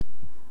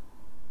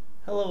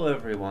Hello,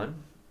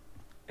 everyone,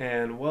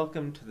 and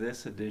welcome to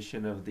this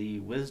edition of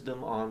the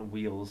Wisdom on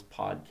Wheels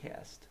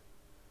podcast.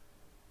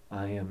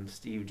 I am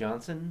Steve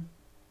Johnson,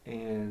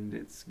 and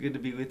it's good to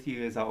be with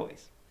you as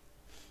always.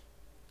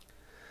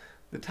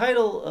 The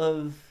title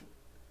of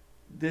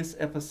this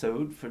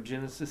episode for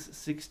Genesis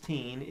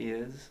 16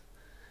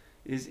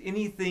 Is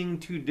Anything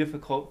Too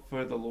Difficult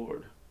for the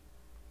Lord?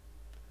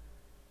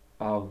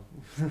 I'll,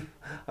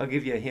 I'll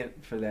give you a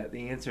hint for that.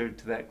 The answer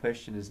to that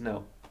question is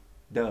no.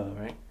 Duh,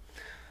 right?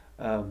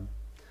 Um,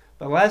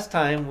 But last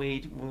time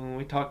when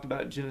we talked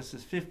about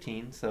Genesis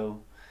 15,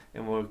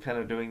 and we're kind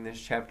of doing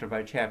this chapter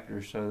by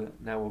chapter, so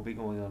now we'll be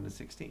going on to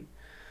 16.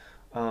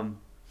 Um,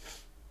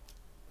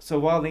 so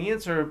while the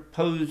answer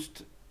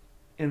posed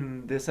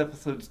in this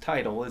episode's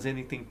title is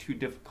anything too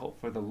difficult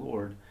for the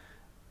Lord,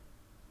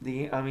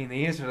 the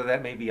answer to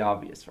that may be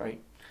obvious,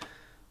 right?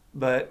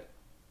 But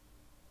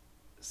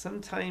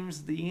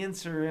sometimes the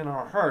answer in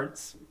our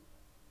hearts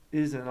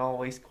isn't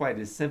always quite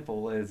as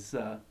simple as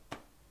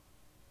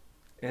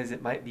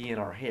it might be in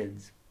our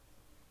heads.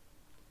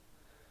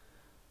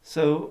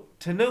 So,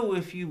 to know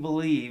if you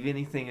believe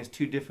anything is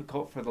too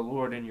difficult for the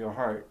Lord in your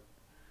heart,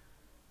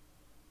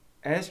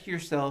 ask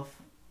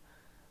yourself,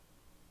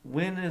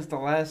 when is the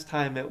last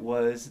time it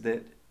was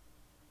that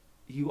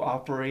you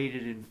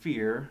operated in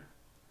fear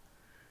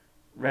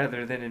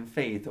rather than in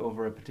faith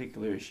over a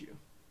particular issue?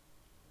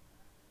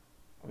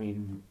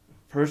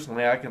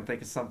 Personally, I can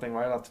think of something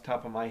right off the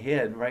top of my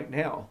head right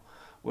now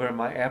where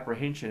my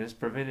apprehension has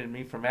prevented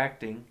me from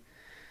acting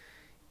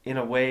in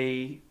a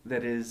way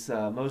that is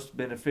most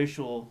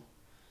beneficial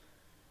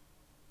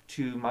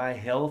to my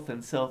health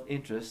and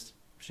self-interest,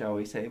 shall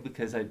we say,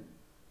 because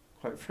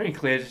quite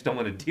frankly, I just don't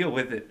want to deal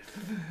with it.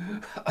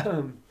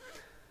 And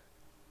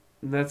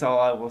that's all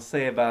I will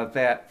say about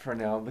that for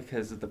now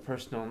because of the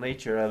personal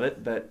nature of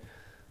it. But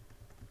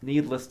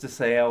needless to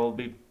say, I will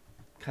be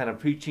kind of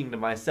preaching to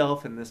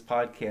myself in this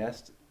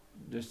podcast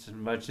just as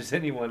much as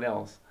anyone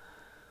else.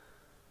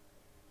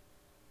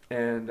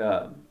 And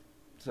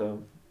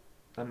so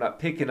I'm not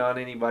picking on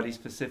anybody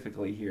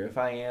specifically here. If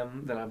I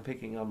am, then I'm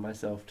picking on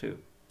myself too.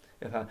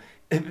 If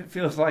it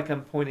feels like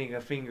I'm pointing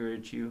a finger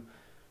at you,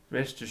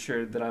 rest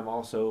assured that I'm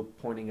also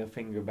pointing a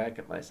finger back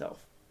at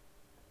myself.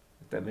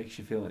 If that makes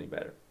you feel any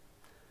better.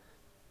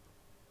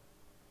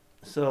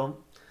 So,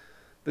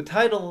 the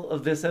title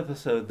of this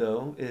episode,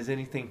 though, is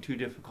Anything Too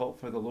Difficult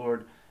for the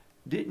Lord,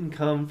 didn't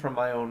come from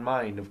my own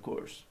mind, of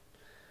course.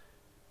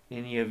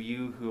 Any of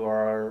you who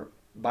are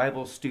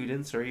Bible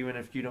students, or even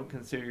if you don't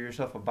consider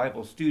yourself a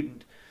Bible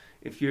student,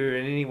 if you're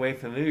in any way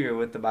familiar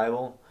with the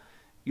Bible,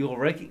 you'll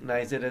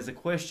recognize it as a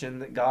question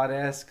that God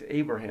asked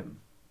Abraham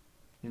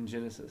in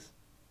Genesis.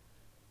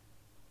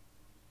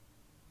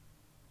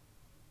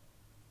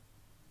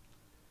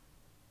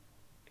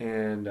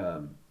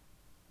 And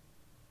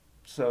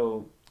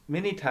so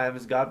many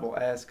times God will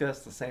ask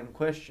us the same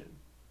question.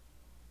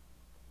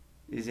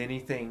 Is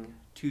anything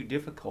too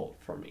difficult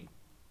for me?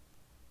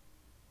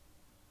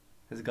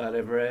 Has God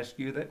ever asked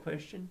you that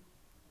question?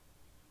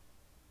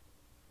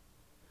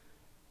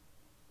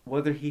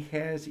 Whether he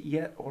has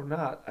yet or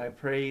not, I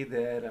pray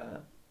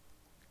that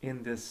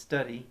in this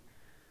study,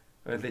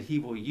 or that he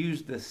will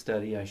use this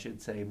study, I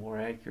should say more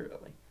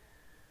accurately,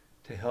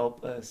 to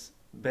help us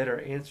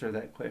better answer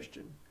that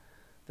question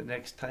the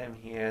next time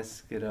he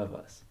asks it of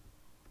us.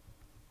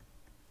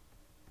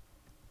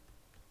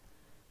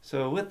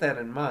 So with that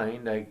in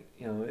mind,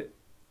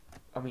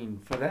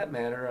 for that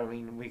matter,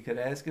 we could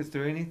ask, is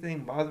there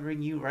anything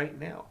bothering you right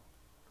now?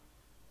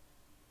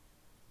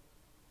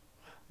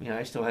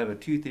 I still have a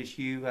tooth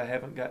issue I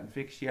haven't gotten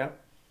fixed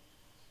yet.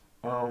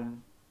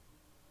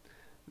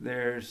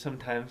 There's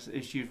sometimes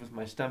issues with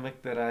my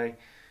stomach that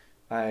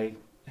I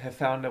have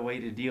found a way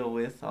to deal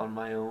with on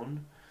my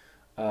own,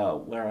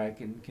 where I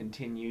can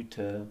continue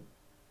to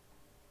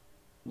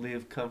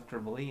live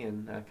comfortably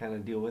and I kind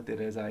of deal with it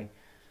as I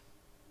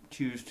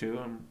choose to,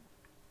 and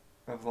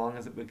as long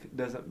as it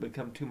doesn't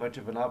become too much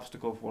of an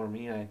obstacle for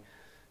me, I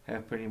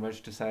have pretty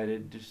much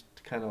decided just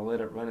to kind of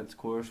let it run its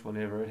course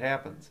whenever it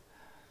happens.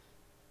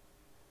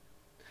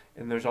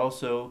 And there's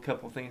also a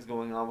couple things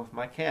going on with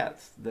my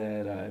cats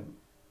that I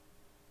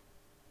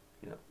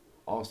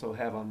also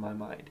have on my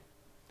mind.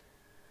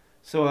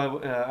 So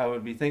I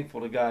would be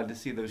thankful to God to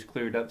see those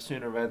cleared up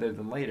sooner rather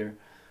than later.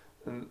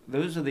 And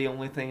those are the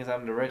only things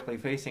I'm directly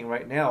facing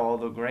right now,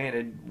 although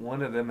granted,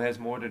 one of them has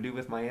more to do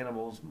with my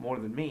animals more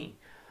than me.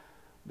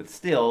 But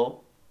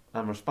still,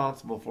 I'm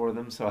responsible for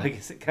them, so I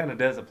guess it kind of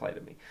does apply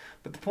to me.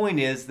 But the point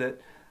is that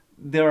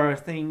there are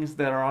things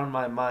that are on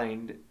my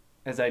mind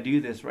as I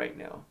do this right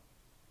now.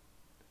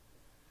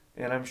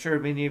 And I'm sure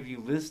many of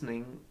you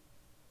listening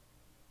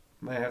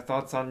may have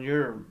thoughts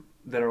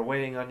that are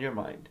weighing on your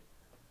mind,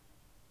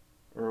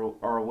 or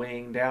are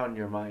weighing down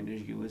your mind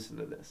as you listen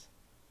to this.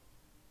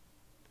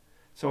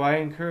 So I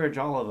encourage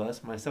all of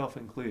us, myself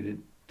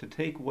included, to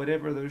take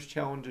whatever those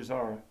challenges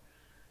are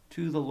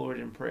to the Lord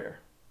in prayer.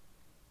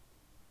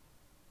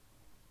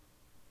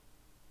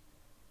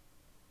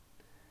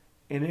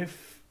 And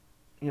if,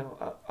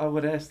 I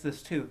would ask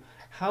this too,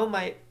 How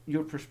might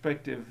your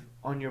perspective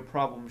on your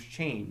problems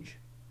change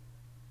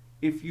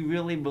if you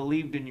really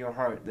believed in your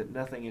heart that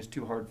nothing is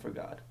too hard for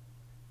God?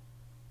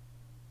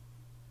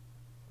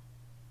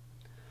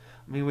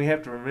 I mean, we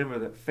have to remember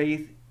that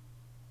faith,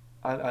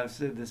 I've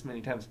said this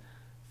many times,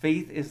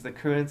 faith is the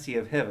currency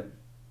of heaven.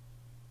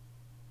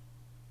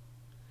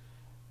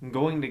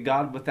 Going to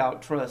God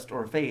without trust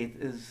or faith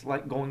is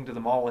like going to the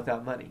mall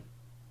without money.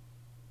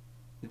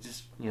 It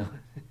just,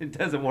 it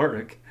doesn't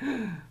work.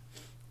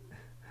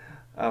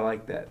 I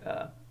like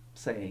that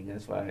saying.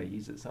 That's why I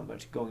use it so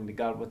much. Going to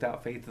God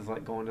without faith is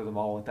like going to the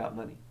mall without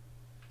money.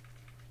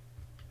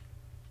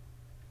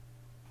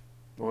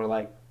 Or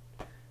like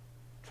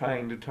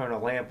trying to turn a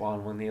lamp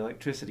on when the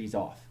electricity's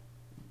off.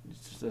 It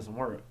just doesn't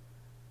work.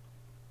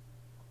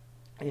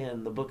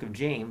 In the book of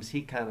James,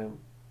 he kind of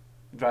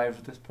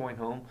drives this point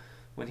home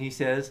when he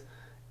says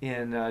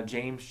in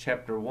James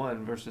chapter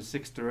 1, verses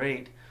 6 through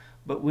 8,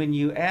 "But when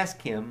you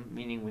ask him,"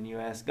 meaning when you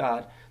ask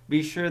God,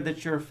 "be sure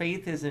that your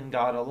faith is in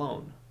God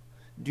alone.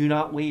 Do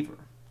not waver.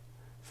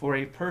 For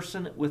a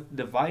person with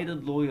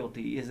divided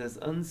loyalty is as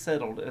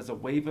unsettled as a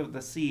wave of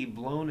the sea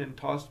blown and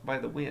tossed by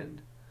the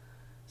wind.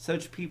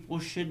 Such people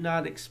should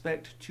not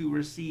expect to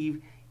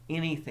receive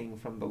anything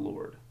from the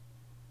Lord.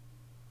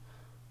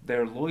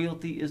 Their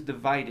loyalty is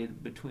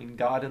divided between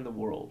God and the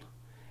world,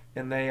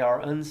 and they are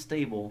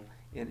unstable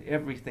in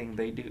everything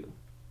they do."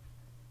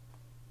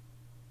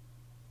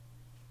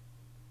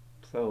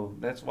 So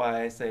that's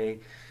why I say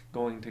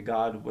going to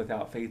God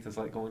without faith is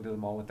like going to the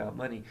mall without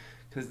money,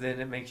 because then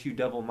it makes you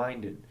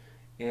double-minded.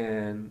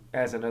 And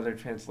as another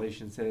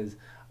translation says,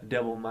 a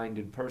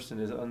double-minded person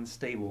is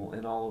unstable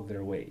in all of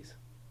their ways.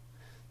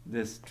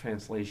 This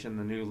translation,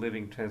 the New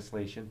Living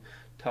Translation,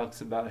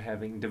 talks about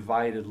having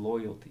divided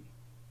loyalty,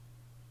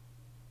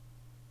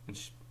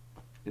 which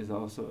is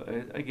also,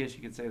 I guess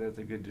you could say that's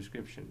a good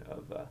description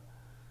of a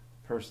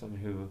person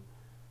who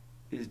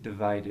is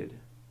divided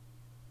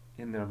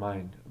in their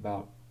mind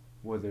about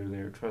whether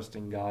they're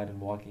trusting God and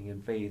walking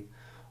in faith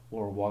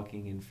or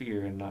walking in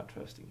fear and not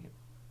trusting Him.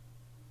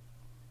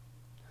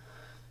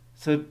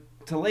 So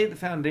to lay the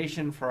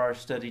foundation for our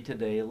study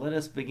today, let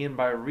us begin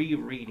by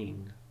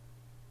rereading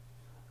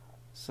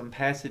some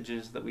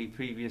passages that we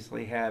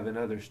previously have in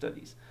other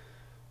studies.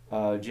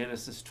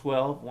 Genesis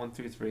 12, 1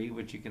 through 3,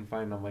 which you can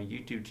find on my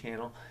YouTube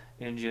channel,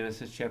 and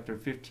Genesis chapter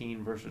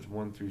 15, verses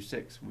 1 through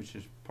 6, which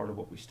is part of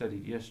what we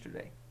studied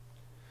yesterday.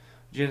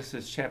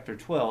 Genesis chapter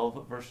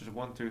 12, verses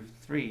 1 through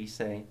 3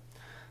 say,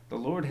 "The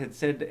Lord had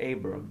said to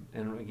Abram,"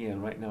 and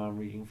again, right now I'm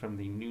reading from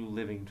the New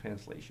Living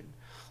Translation,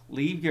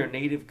 "Leave your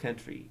native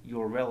country,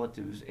 your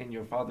relatives, and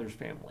your father's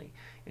family,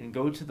 and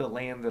go to the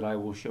land that I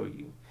will show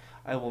you.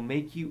 I will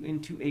make you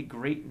into a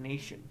great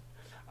nation.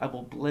 I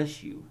will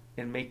bless you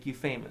and make you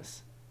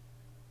famous."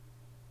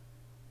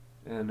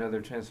 And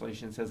another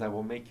translation says, "I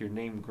will make your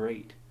name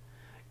great,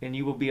 and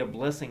you will be a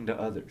blessing to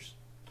others.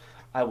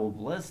 I will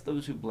bless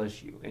those who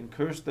bless you, and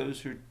curse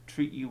those who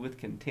treat you with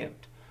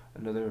contempt."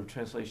 Another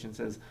translation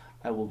says,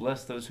 "I will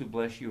bless those who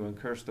bless you, and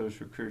curse those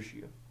who curse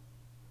you.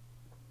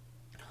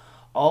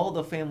 All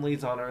the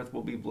families on earth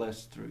will be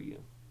blessed through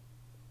you."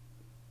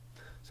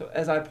 So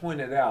as I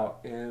pointed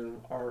out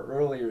in our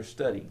earlier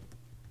study,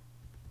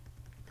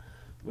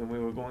 when we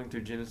were going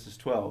through Genesis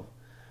 12,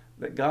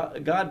 that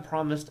God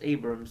promised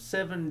Abram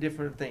 7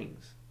 different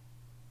things.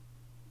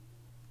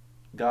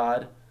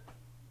 God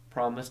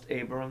promised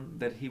Abram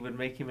that he would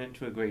make him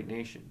into a great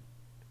nation.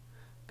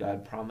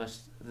 God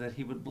promised that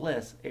he would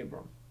bless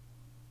Abram.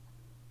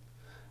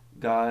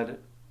 God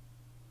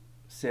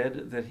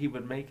said that he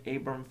would make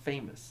Abram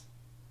famous.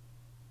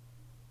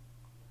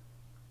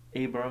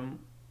 Abram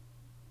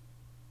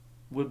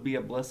would be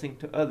a blessing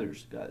to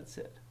others, God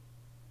said.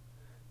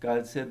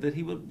 God said that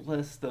he would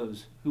bless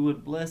those who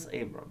would bless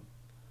Abram.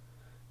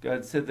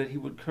 God said that he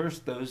would curse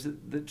those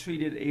that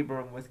treated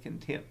Abram with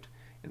contempt.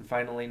 And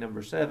finally,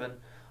 number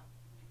 7,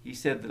 he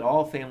said that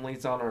all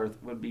families on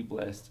earth would be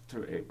blessed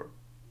through Abram.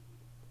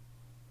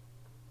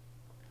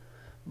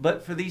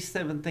 But for these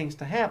 7 things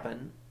to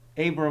happen,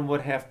 Abram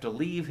would have to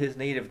leave his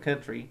native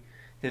country,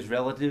 his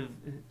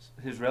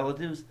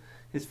relatives,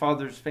 his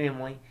father's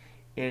family,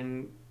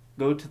 and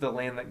go to the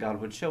land that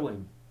God would show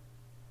him.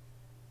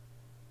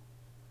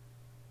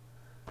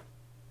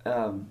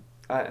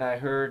 I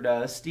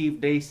heard Steve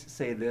Deace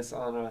say this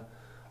on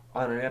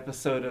an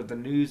episode of the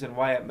News and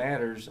Why It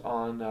Matters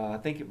on, I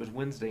think it was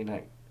Wednesday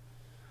night,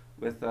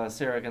 with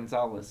Sarah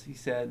Gonzalez. He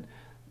said,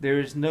 "There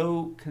is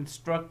no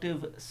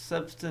constructive,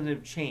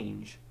 substantive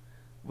change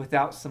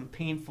without some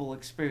painful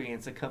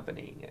experience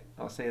accompanying it."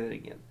 I'll say that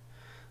again.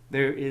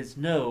 There is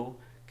no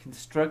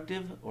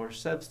constructive or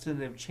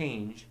substantive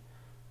change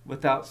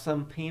without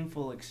some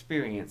painful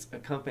experience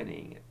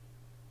accompanying it.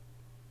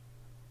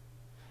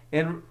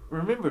 And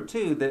remember,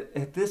 too, that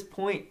at this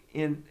point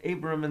in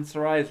Abram and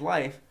Sarai's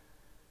life,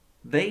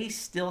 they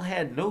still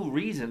had no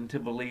reason to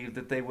believe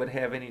that they would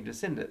have any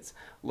descendants,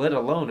 let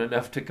alone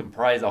enough to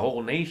comprise a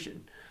whole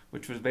nation,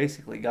 which was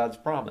basically God's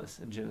promise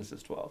in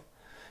Genesis 12.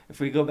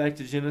 If we go back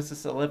to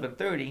Genesis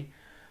 11:30,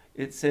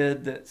 it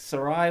said that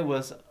Sarai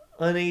was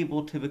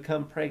unable to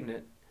become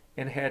pregnant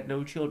and had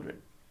no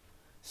children.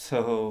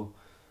 So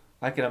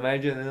I can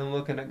imagine them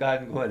looking at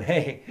God and going,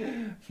 hey,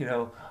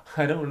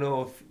 I don't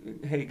know if,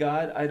 hey,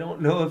 God, I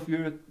don't know if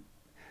you're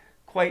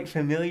quite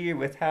familiar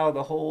with how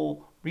the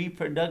whole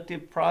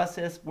reproductive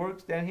process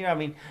works down here. I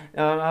mean,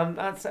 I'm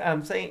not,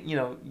 I'm saying,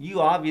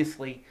 you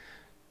obviously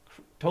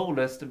told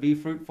us to be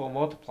fruitful and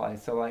multiply.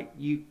 So like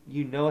you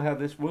know how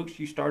this works.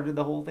 You started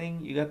the whole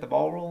thing. You got the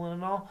ball rolling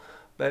and all.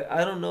 But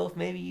I don't know if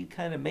maybe you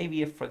kind of maybe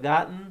have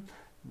forgotten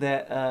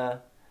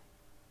that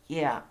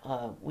yeah,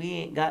 we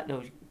ain't got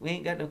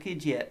no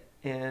kids yet,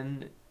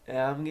 and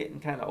I'm getting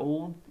kind of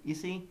old, you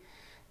see,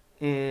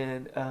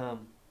 and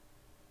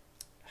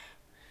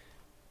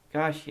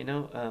gosh,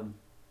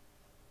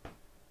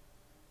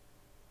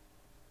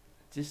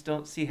 just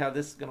don't see how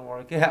this is going to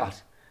work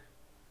out.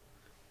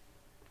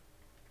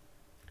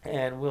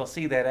 And we'll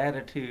see that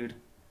attitude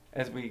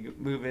as we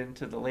move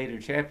into the later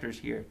chapters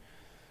here.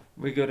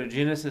 We go to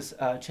Genesis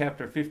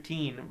chapter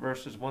 15,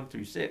 verses 1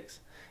 through 6.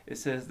 It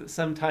says that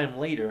sometime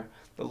later,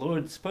 the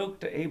Lord spoke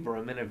to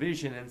Abram in a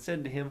vision and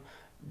said to him,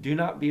 "Do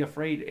not be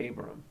afraid,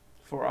 Abram,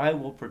 for I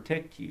will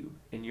protect you,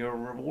 and your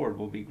reward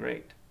will be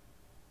great."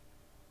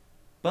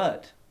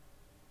 But,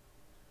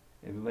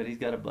 everybody's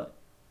got a but.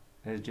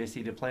 As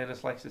Jesse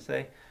Duplantis likes to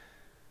say,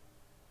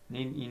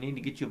 you need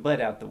to get your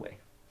butt out the way.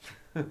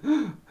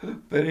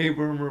 But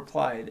Abram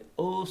replied,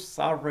 "O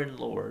sovereign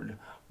Lord,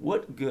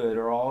 what good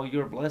are all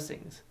your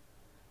blessings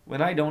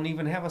when I don't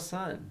even have a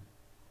son?"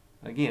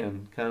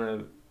 Again, kind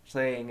of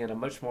saying in a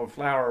much more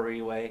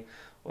flowery way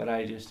what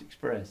I just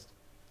expressed.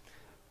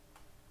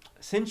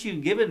 "Since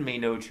you've given me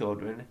no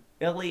children,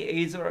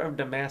 Eliezer of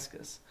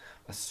Damascus,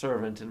 a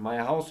servant in my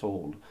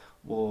household,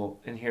 will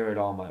inherit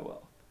all my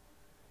wealth.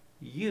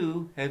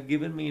 You have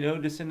given me no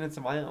descendants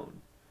of my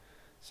own,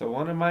 so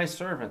one of my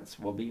servants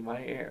will be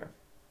my heir."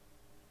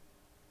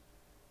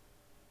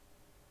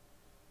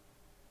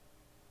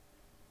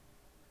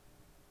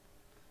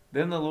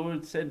 Then the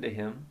Lord said to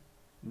him,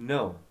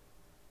 "No."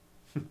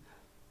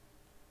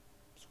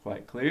 It's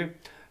quite clear.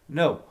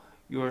 "No,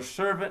 your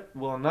servant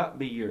will not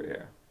be your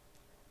heir,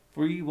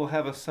 for you will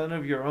have a son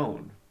of your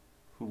own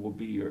who will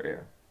be your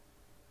heir."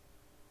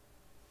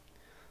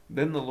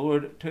 Then the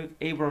Lord took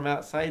Abram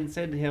outside and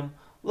said to him,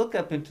 "Look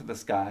up into the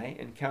sky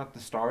and count the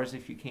stars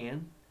if you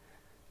can.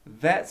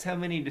 That's how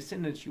many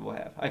descendants you will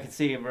have." I can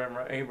see Abram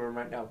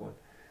right now going,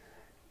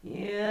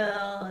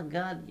 "Yeah,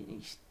 God,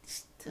 you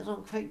still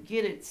don't quite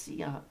get it.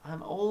 See,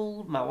 I'm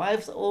old. My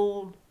wife's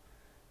old.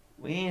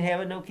 We ain't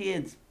having no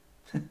kids."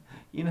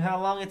 You know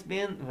how long it's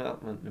been? Well,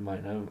 never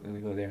mind. I'm going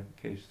to go there in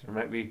case there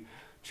might be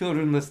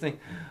children listening.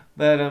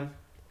 But,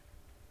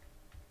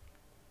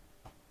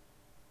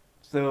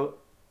 so,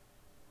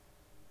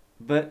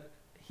 but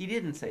he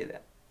didn't say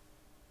that.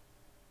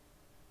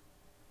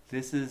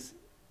 This is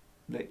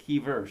the key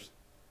verse.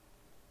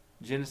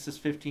 Genesis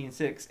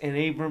 15:6. "And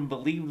Abram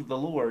believed the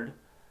Lord,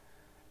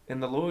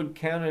 and the Lord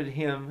counted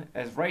him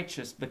as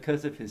righteous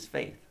because of his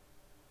faith."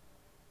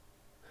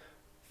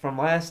 From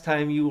last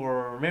time, you will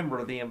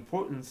remember the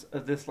importance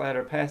of this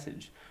latter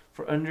passage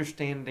for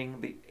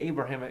understanding the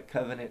Abrahamic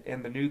covenant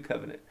and the new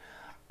covenant.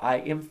 I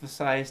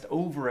emphasized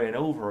over and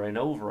over and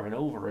over and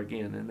over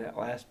again in that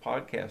last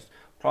podcast,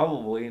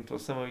 probably until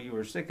some of you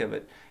are sick of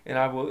it. And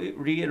I will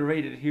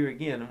reiterate it here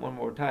again one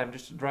more time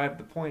just to drive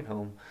the point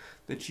home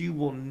that you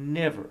will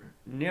never,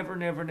 never,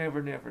 never,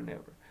 never, never,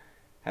 never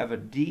have a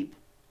deep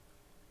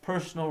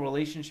personal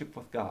relationship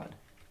with God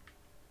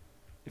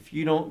if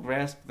you don't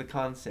grasp the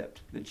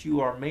concept that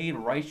you are made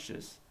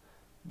righteous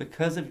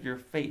because of your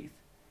faith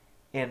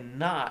and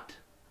not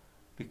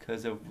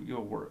because of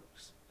your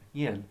works.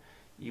 Again,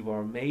 you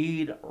are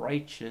made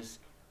righteous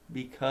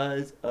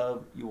because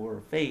of your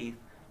faith,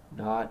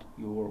 not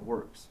your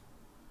works.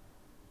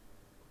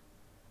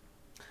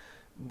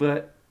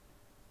 But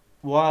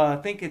while I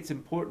think it's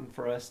important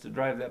for us to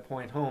drive that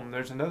point home,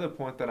 there's another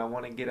point that I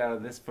want to get out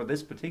of this for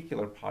this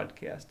particular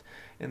podcast,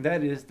 and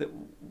that is that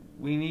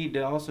we need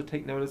to also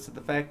take notice of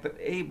the fact that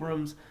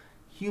Abram's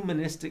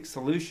humanistic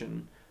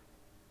solution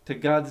to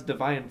God's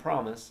divine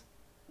promise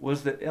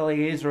was that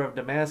Eliezer of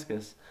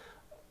Damascus,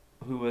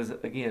 who was,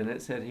 again,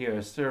 it said here,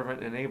 a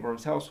servant in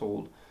Abram's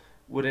household,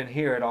 would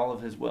inherit all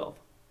of his wealth.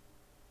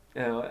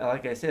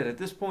 Like I said, at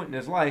this point in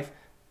his life,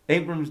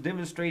 Abram's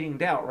demonstrating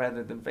doubt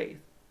rather than faith.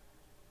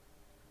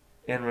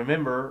 And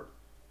remember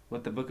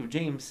what the book of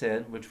James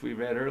said, which we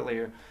read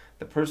earlier: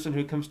 the person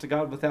who comes to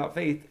God without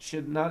faith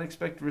should not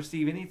expect to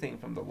receive anything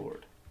from the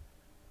Lord.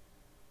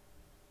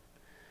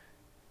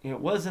 It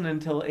wasn't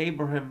until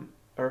Abram,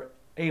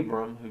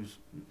 whose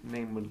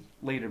name would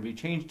later be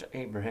changed to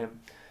Abraham,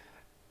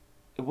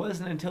 it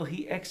wasn't until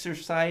he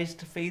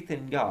exercised faith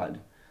in God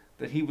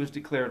that he was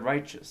declared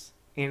righteous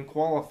and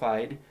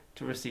qualified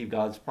to receive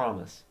God's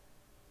promise.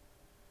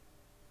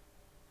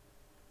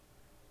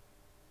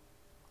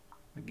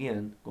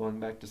 Again, going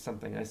back to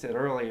something I said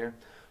earlier,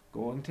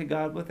 going to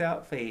God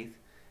without faith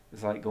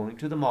is like going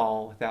to the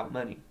mall without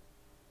money.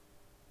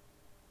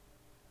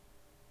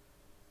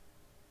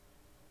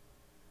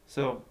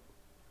 So,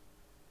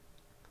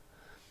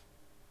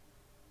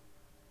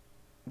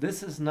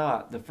 This is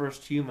not the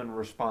first human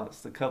response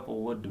the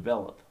couple would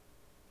develop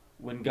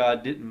when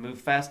God didn't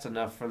move fast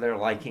enough for their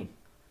liking.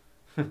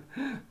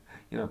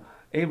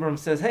 Abram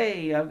says,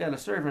 "Hey, I've got a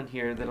servant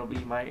here that'll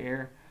be my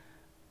heir,"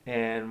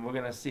 and we're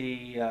going to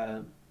see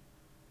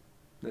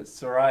that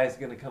Sarai is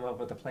going to come up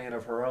with a plan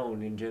of her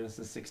own in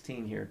Genesis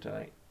 16 here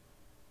tonight.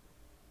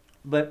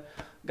 But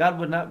God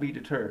would not be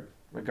deterred,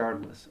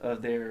 regardless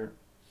of their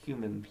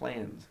human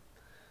plans.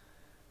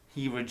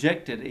 He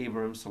rejected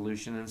Abram's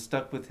solution and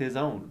stuck with his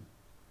own,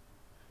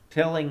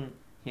 telling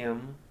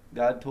him,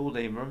 God told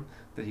Abram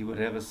that he would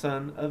have a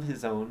son of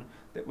his own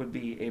that would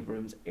be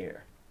Abram's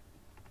heir.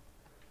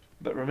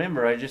 But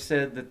remember, I just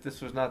said that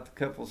this was not the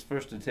couple's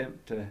first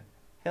attempt to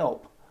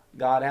help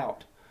God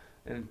out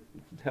and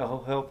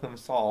help him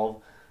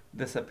solve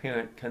this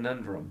apparent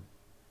conundrum.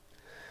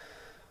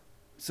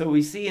 So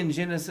we see in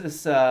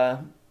Genesis,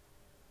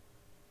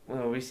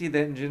 we see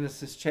that in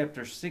Genesis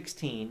chapter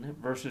 16,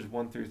 verses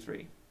 1 through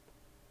 3.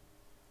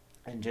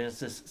 In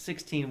Genesis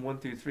 16, 1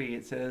 through 3,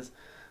 it says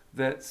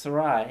that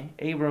Sarai,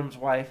 Abram's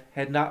wife,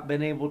 had not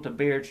been able to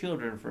bear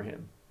children for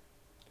him.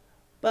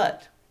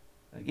 But,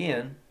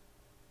 again,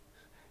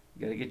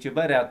 you got to get your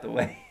butt out the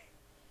way.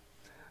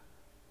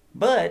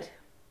 But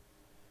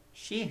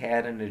she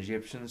had an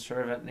Egyptian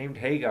servant named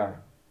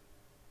Hagar.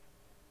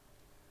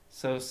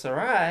 So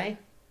Sarai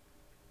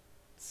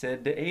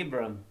said to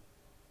Abram,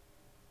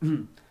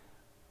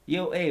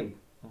 "Yo, Abe."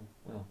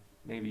 Well,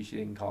 maybe she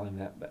didn't call him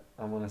that, but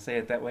I want to say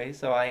it that way,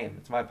 so I am.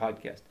 It's my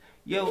podcast.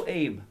 "Yo,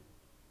 Abe."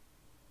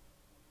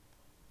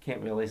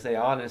 Can't really say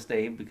honest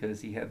Abe because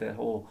he had that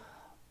whole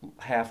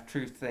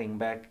half-truth thing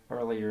back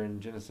earlier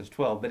in Genesis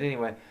 12. But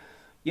anyway,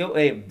 "Yo,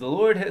 Abe, the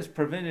Lord has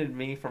prevented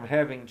me from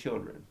having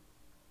children."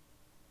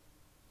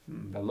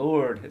 The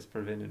Lord has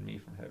prevented me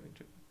from having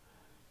children.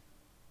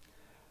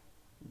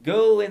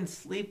 "Go and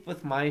sleep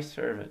with my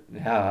servant."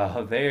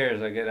 Now,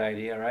 there's a good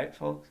idea, right,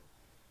 folks?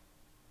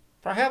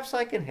 "Perhaps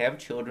I can have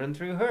children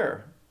through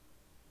her."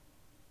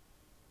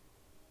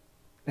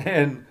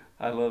 And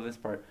I love this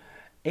part.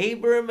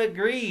 Abram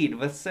agreed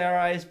with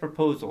Sarai's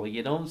proposal.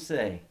 You don't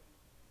say.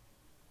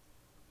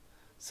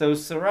 So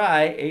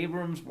Sarai,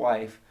 Abram's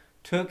wife,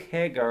 took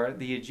Hagar,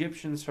 the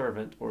Egyptian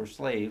servant or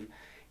slave,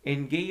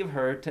 and gave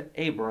her to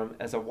Abram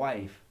as a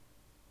wife.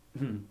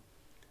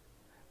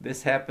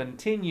 This happened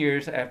 10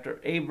 years after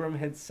Abram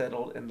had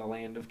settled in the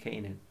land of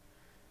Canaan.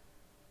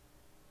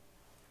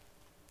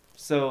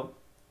 So,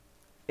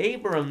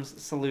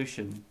 Abram's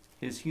solution,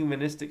 his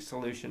humanistic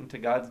solution to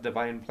God's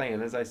divine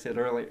plan, as I said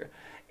earlier,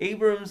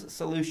 Abram's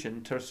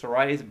solution to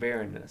Sarai's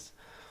barrenness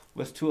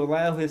was to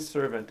allow his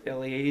servant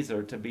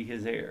Eliezer to be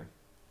his heir.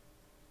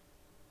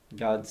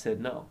 God said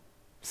no.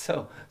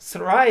 So,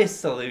 Sarai's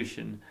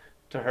solution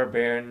to her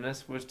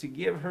barrenness was to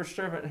give her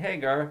servant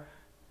Hagar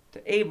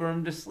to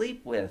Abram to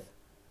sleep with,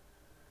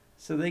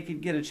 so they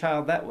could get a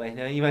child that way.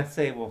 Now you might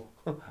say, well,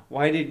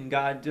 why didn't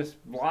God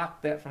just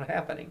block that from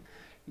happening?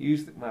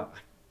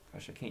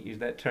 Gosh, I can't use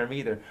that term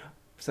either.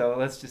 So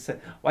let's just say,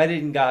 why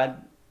didn't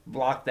God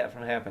block that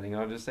from happening?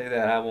 I'll just say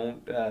that. I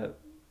won't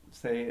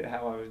say it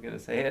how I was going to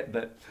say it,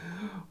 but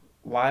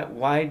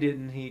why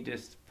didn't he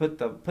just put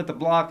the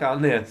block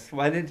on this?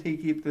 Why didn't he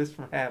keep this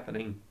from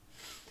happening?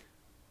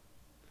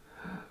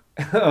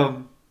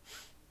 At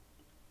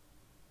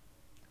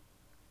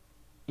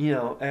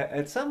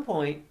some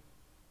point,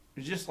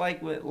 just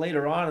like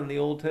later on in the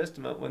Old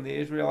Testament when the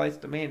Israelites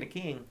demand a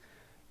king,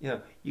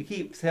 you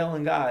keep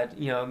telling God,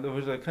 there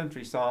was a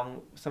country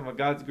song, some of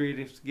God's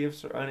greatest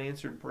gifts are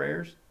unanswered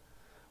prayers.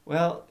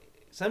 Well,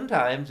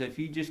 sometimes if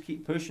you just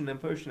keep pushing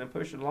and pushing and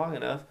pushing long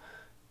enough,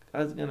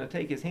 God's going to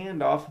take his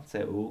hand off and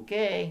say,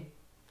 okay,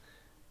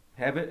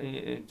 have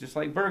it, just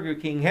like Burger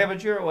King, have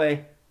it your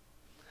way.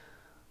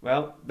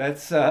 Well,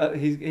 that's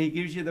he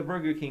gives you the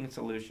Burger King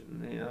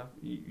solution.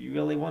 You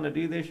really want to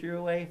do this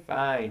your way?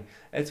 Fine.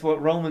 That's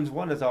what Romans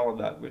 1 is all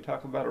about. We're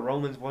talking about a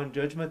Romans 1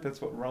 judgment. That's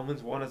what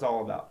Romans 1 is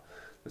all about.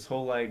 This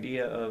whole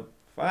idea of,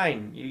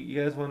 fine,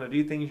 you guys want to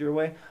do things your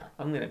way?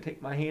 I'm going to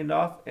take my hand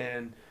off,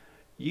 and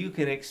you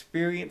can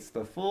experience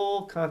the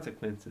full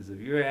consequences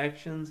of your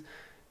actions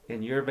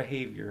and your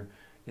behavior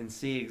and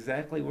see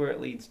exactly where it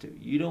leads to.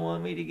 You don't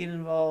want me to get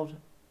involved?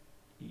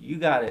 You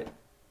got it.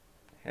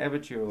 Have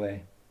it your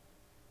way.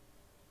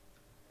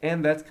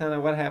 And that's kind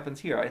of what happens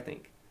here, I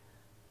think.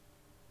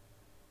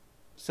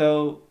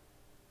 So,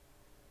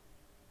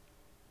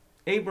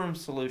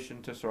 Abram's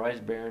solution to Sarai's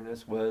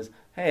barrenness was,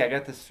 hey, I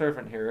got this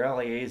servant here,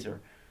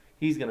 Eliezer.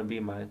 He's going to be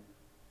my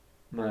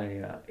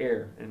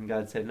heir. And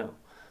God said no.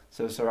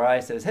 So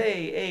Sarai says,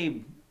 hey,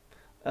 Abe,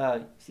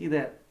 see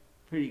that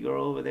pretty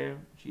girl over there?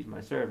 She's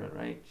my servant,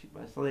 right? She's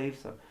my slave,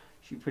 so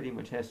she pretty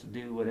much has to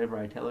do whatever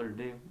I tell her to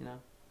do,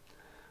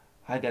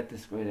 I got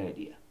this great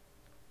idea.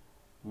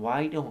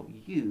 Why don't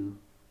you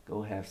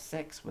go have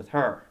sex with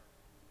her?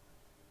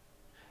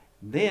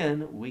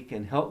 Then we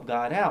can help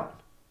God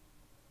out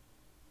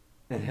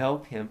and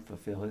help him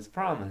fulfill his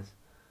promise.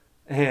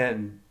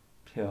 And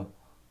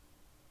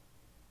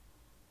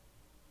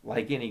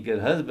Like any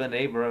good husband,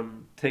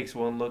 Abram takes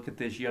one look at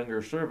this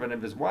younger servant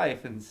of his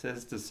wife and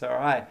says to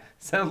Sarai,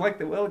 "Sounds like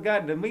the will of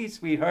God to me,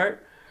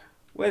 sweetheart.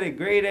 What a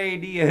great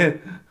idea!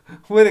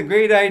 What a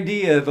great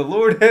idea the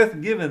Lord hath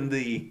given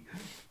thee."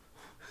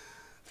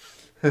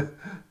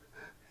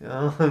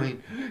 I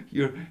mean,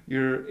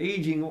 your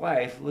aging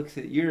wife looks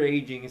at your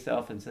aging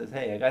self and says,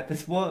 "Hey, I got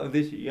this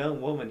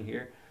young woman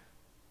here,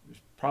 who's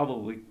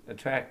probably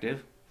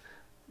attractive,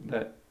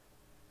 but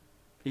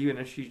even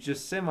if she's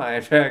just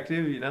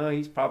semi-attractive,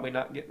 he's probably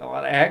not getting a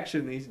lot of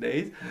action these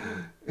days."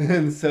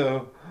 And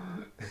so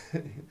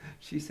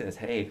she says,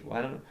 "Hey,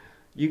 why don't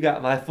you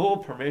got my full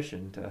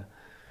permission to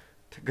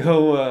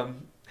go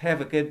have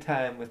a good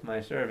time with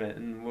my servant,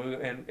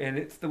 and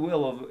it's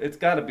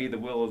got to be the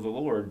will of the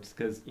Lord,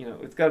 because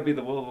it's got to be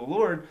the will of the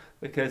Lord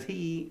because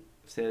He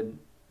said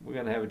we're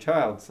gonna have a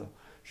child, so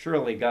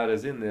surely God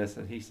is in this."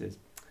 And he says,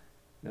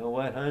 "You know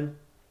what, hun?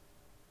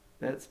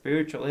 That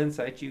spiritual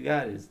insight you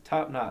got is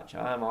top notch.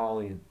 I'm all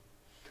in."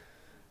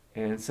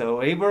 And so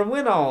Abram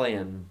went all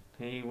in.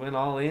 He went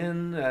all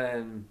in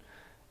and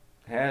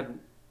had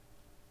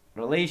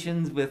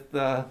relations with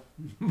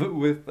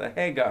with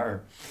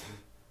Hagar.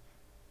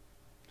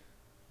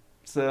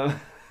 So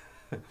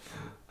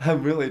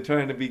I'm really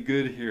trying to be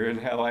good here in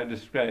how I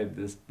describe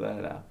this,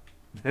 but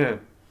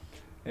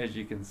as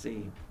you can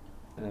see,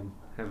 I'm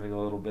having a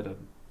little bit of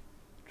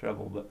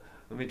trouble. But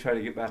let me try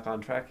to get back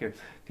on track here.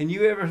 Can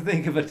you ever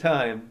think of a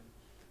time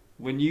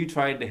when you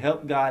tried to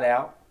help God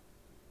out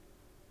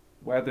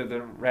rather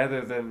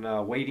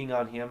than waiting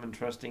on Him and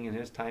trusting in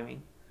His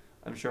timing?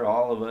 I'm sure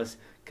all of us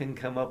can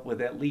come up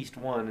with at least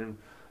one, and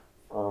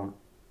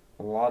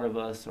a lot of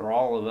us, or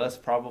all of us,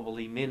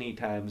 probably many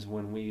times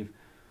when we've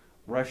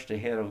rushed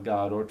ahead of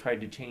God or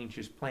tried to change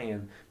His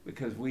plan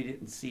because we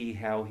didn't see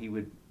how He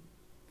would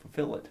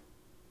fulfill it.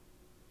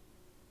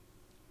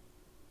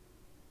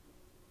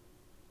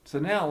 So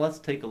now let's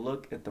take a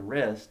look at the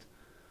rest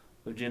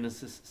of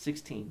Genesis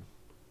 16.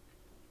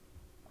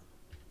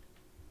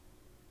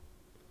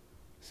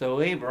 So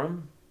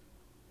Abram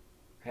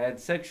had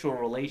sexual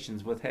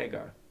relations with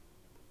Hagar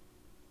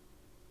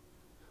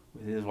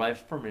with his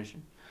wife's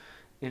permission,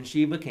 and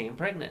she became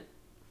pregnant.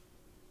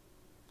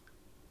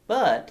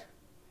 But,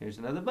 here's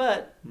another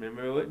but.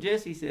 Remember what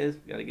Jesse says,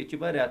 got to get your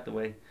butt out the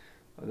way.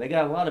 Well, they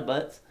got a lot of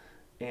butts,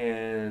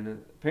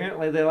 and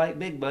apparently they like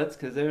big butts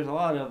because there's a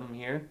lot of them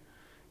here,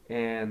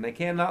 and they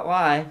cannot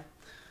lie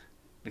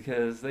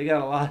because they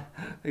got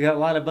a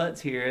lot of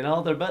butts here, and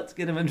all their butts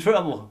get them in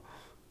trouble.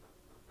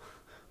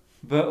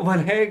 But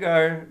when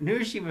Hagar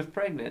knew she was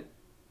pregnant,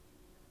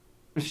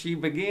 she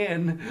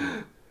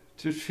began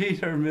to treat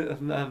her.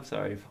 I'm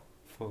sorry,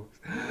 folks.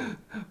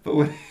 But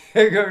when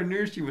Hagar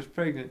knew she was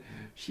pregnant,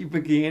 she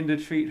began to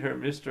treat her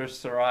mistress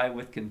Sarai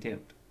with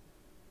contempt.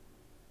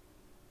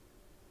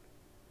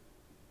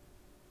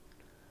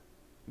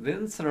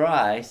 Then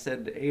Sarai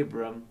said to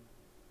Abram,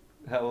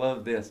 I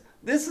love this,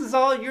 "This is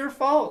all your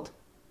fault.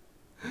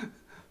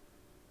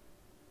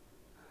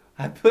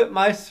 I put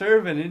my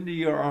servant into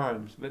your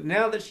arms, but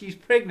now that she's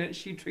pregnant,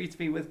 she treats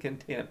me with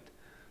contempt."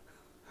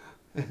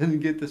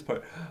 And get this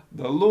part.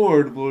 "The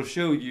Lord will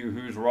show you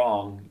who's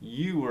wrong,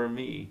 you or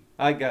me."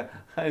 Like I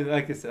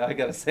said, I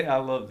gotta say, I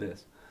love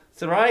this.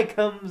 Sarai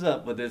comes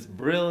up with this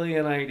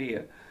brilliant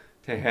idea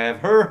to have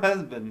her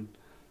husband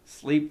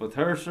sleep with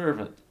her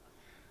servant.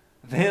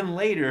 Then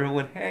later,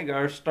 when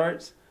Hagar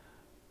starts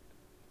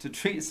to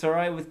treat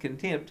Sarai with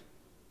contempt,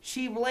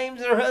 she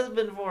blames her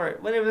husband for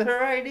it when it was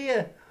her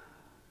idea.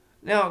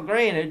 Now,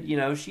 granted,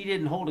 she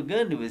didn't hold a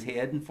gun to his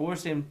head and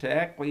force him to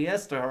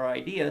acquiesce to her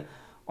idea,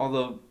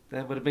 although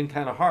that would have been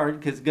kind of hard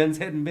because guns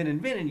hadn't been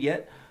invented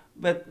yet,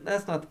 but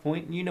that's not the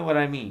point, and you know what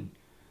I mean.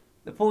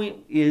 The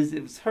point is,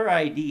 it was her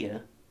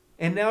idea,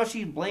 and now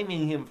she's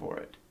blaming him for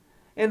it.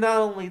 And not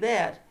only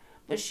that,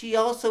 but she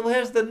also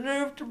has the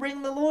nerve to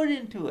bring the Lord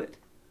into it,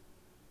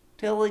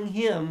 telling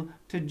him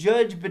to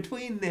judge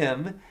between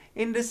them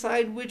and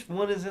decide which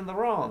one is in the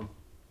wrong.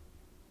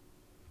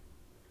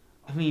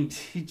 I mean,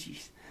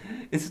 geez.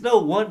 It's no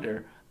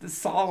wonder that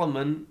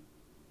Solomon,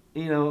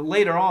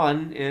 later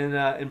on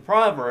in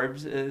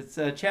Proverbs, it's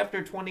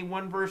chapter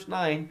 21, verse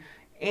 9,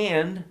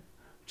 and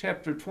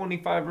chapter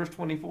 25, verse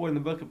 24 in the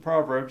book of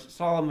Proverbs,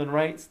 Solomon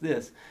writes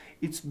this: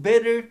 "It's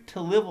better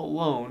to live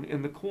alone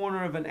in the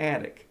corner of an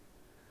attic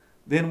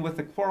than with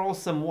a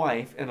quarrelsome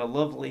wife and a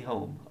lovely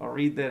home." I'll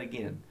read that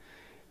again.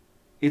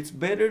 "It's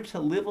better to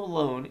live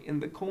alone in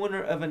the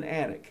corner of an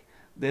attic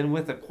than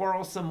with a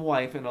quarrelsome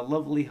wife and a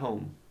lovely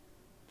home."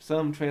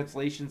 Some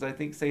translations, I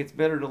think, say it's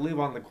better to live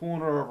on the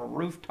corner of a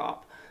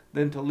rooftop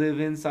than to live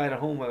inside a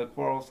home with a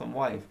quarrelsome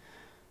wife.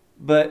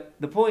 But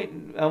the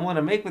point I want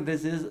to make with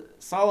this is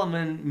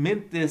Solomon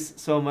meant this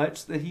so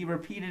much that he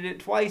repeated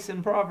it twice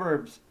in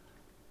Proverbs.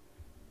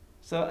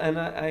 So, and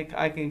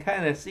I can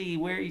kind of see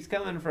where he's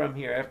coming from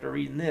here after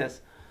reading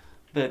this.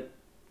 But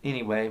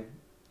anyway,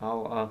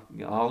 I'll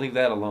leave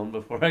that alone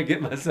before I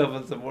get myself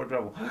in some more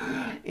trouble.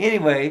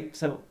 Anyway,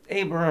 so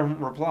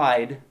Abram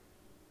replied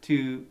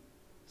to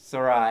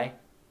Sarai,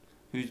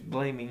 who's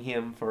blaming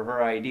him for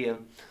her idea.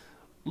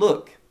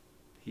 "Look,"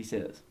 he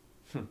says,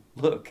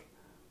 Look,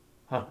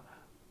 huh,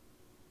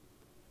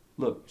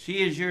 look,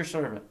 she is your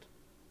servant.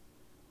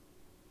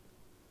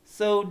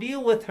 So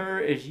deal with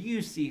her as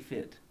you see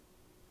fit.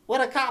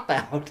 What a cop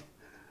out.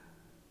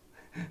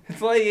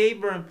 It's like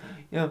Abram,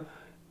 you know,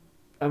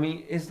 I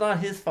mean, it's not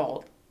his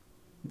fault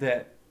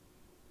that,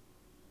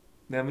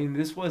 I mean,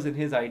 this wasn't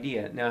his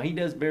idea. Now, he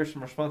does bear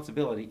some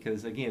responsibility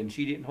because, again,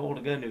 she didn't hold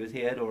a gun to his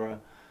head or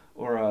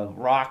a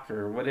rock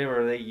or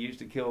whatever they used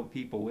to kill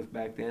people with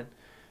back then.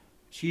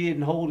 She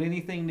didn't hold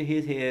anything to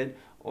his head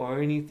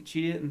or any.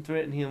 She didn't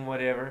threaten him,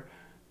 whatever,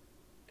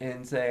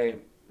 and say,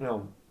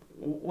 no,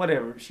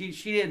 whatever. She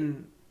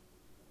didn't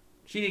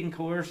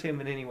coerce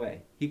him in any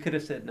way. He could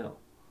have said no.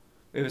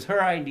 It was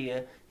her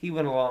idea. He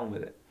went along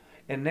with it.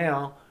 And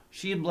now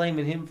she's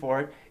blaming him for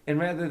it. And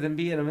rather than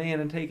being a man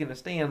and taking a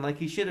stand like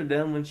he should have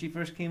done when she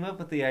first came up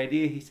with the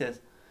idea, he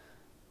says,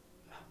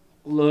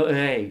 "Look,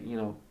 hey,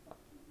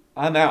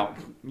 I'm out.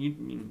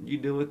 You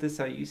deal with this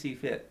how you see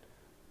fit."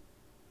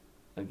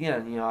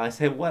 Again, I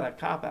say, what a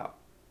cop out.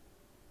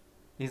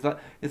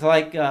 It's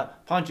like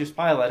Pontius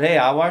Pilate. Hey,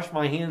 I wash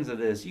my hands of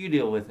this. You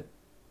deal with it.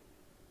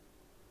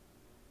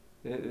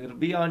 It'll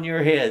be on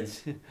your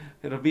heads.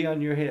 It'll be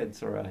on your head,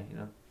 Sarai.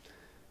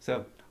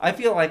 So I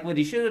feel like what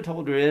he should have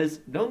told her is,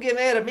 don't get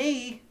mad at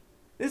me.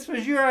 This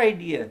was your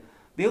idea.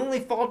 The only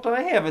fault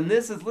I have in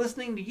this is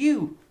listening to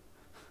you.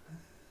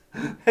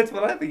 That's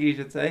what I think he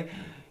should say.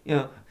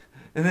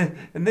 And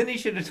then he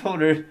should have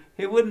told her,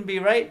 it wouldn't be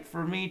right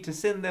for me to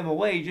send them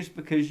away just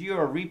because you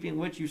are reaping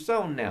what you've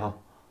sown now.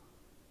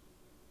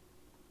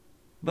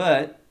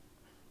 But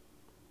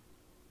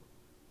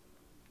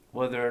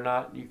whether or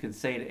not you could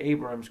say to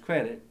Abram's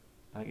credit,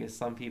 I guess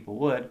some people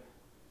would,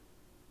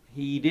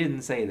 he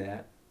didn't say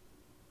that.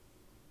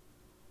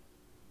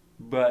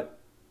 But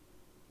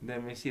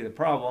then we see the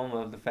problem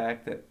of the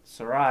fact that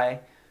Sarai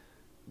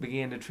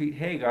began to treat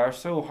Hagar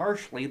so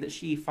harshly that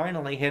she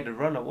finally had to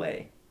run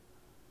away.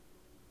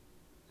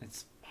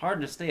 It's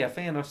hard to stay a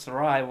fan of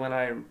Sarai when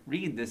I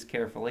read this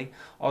carefully,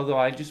 although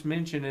I just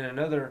mentioned in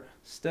another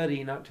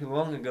study not too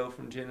long ago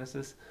from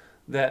Genesis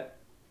that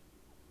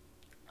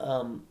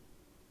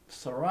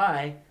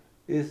Sarai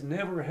is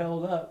never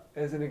held up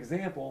as an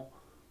example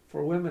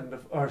for women,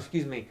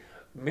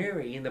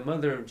 Mary, the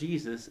mother of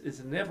Jesus,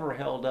 is never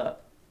held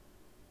up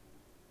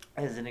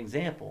as an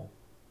example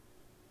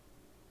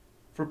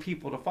for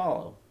people to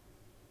follow,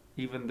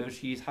 even though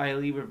she's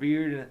highly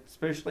revered,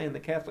 especially in the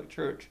Catholic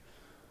Church.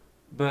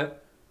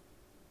 But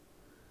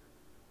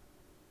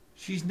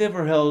she's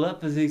never held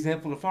up as an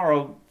example to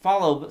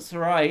follow, but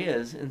Sarai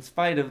is, in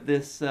spite of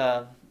this,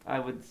 I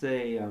would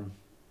say,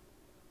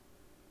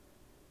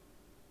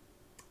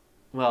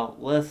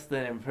 less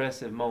than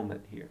impressive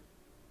moment here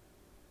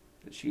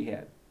that she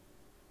had.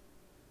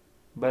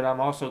 But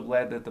I'm also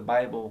glad that the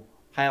Bible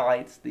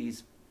highlights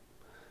these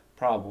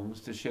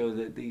problems to show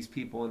that these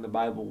people in the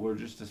Bible were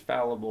just as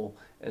fallible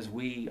as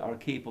we are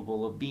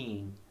capable of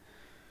being.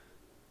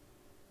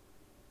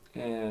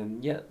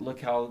 And yet,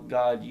 look how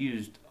God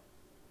used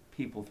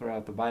people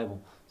throughout the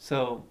Bible.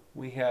 So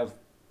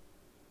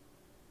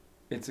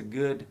it's a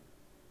good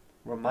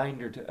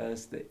reminder to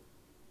us that,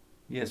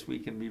 yes, we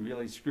can be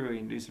really screwy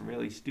and do some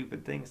really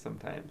stupid things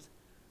sometimes.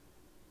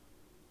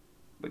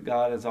 But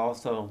God is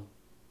also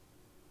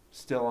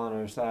still on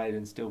our side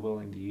and still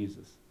willing to use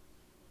us,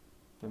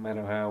 no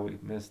matter how we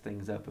mess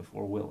things up if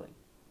we're willing.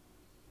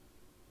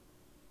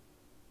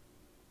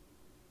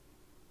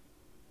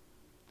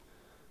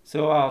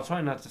 So I'll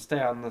try not to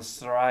stay on the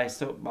Sarai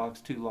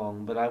soapbox too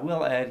long, but I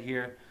will add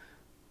here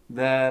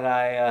that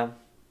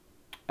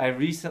I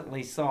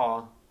recently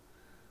saw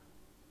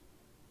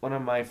one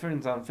of my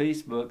friends on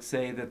Facebook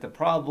say that the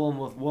problem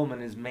with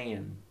woman is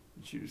man.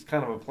 She was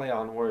kind of a play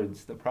on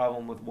words. The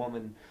problem with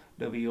woman,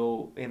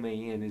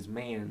 W-O-M-A-N, is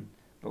man,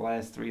 the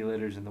last three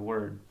letters in the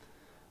word.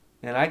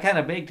 And I kind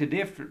of beg to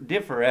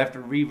differ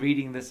after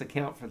rereading this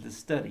account for this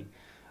study.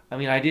 I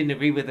mean, I didn't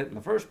agree with it in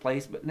the first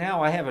place, but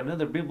now I have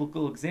another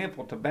biblical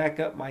example to back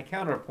up my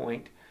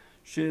counterpoint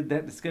should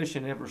that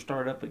discussion ever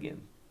start up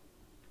again.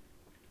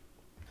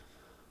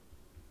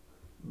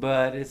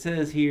 But it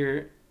says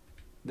here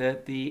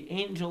that the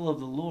angel of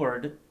the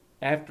Lord,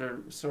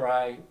 after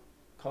Sarai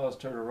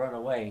caused her to run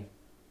away,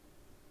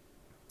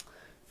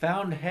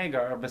 found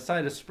Hagar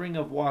beside a spring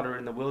of water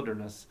in the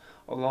wilderness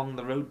along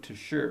the road to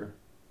Shur.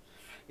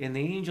 And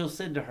the angel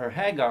said to her,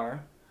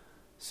 Hagar,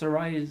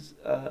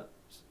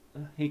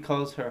 he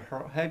calls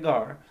her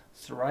Hagar,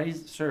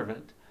 Sarai's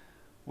servant,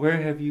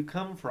 where have you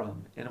come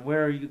from and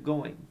where are you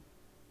going?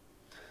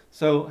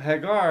 So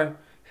Hagar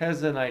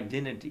has an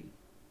identity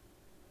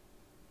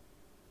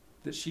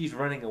that she's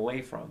running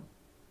away from.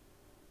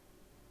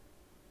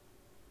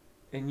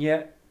 And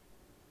yet,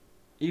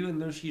 even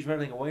though she's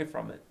running away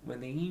from it, when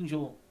the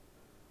angel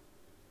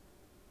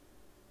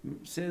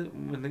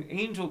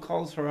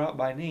calls her out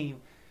by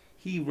name,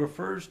 he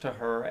refers to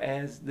her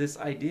as this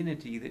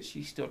identity that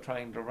she's still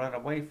trying to run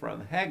away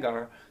from.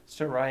 Hagar,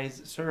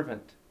 Sarai's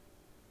servant.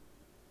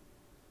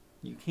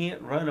 You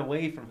can't run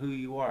away from who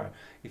you are.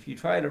 If you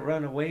try to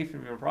run away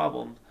from your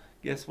problems,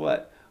 guess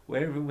what?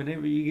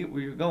 Whenever you get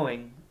where you're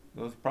going,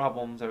 Those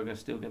problems are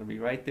still going to be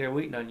right there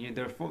waiting on you.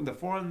 The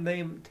form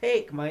they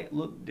take might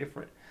look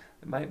different.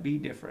 It might be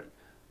different,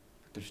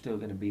 but they're still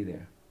going to be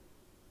there.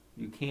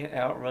 You can't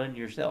outrun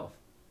yourself.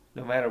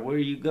 No matter where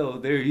you go,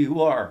 there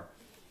you are.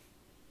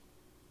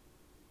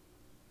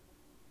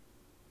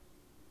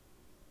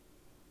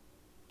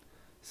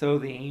 So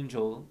the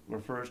angel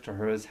refers to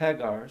her as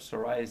Hagar,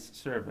 Sarai's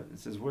servant, and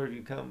says, Where have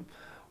you come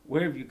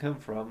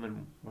from,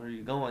 and where are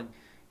you going?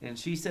 And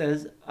she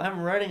says,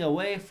 I'm running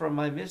away from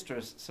my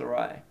mistress,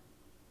 Sarai.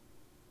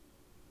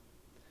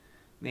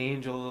 The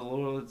angel of the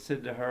Lord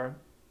said to her,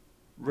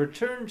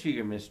 Return to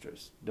your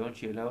mistress.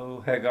 Don't you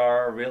know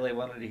Hagar really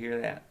wanted to hear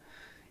that?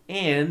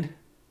 And,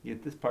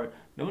 get this part,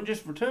 don't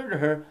just return to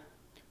her,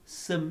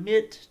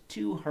 submit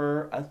to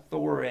her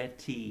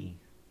authority.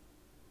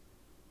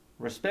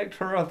 Respect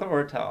her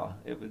authority,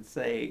 it would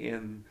say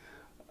in,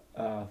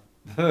 no,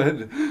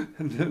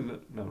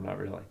 not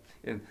really,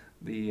 in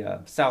the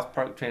South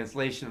Park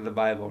translation of the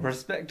Bible.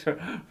 Respect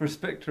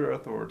her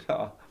authority.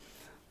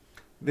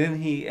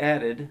 Then he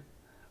added,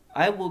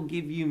 I will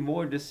give you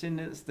more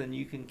descendants than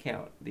you can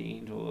count, the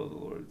angel of the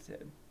Lord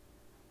said.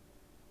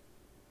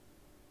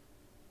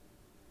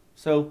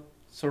 So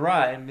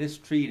Sarai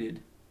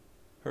mistreated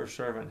her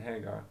servant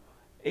Hagar.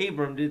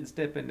 Abram didn't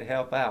step in to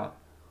help out.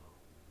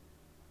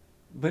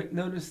 But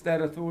notice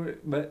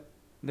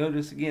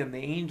again, the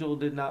angel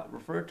did not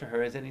refer to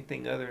her as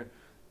anything other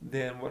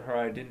than what her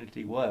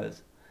identity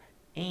was.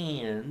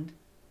 And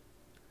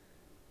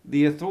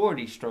the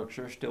authority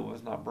structure still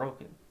was not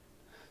broken.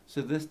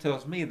 So this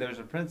tells me there's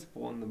a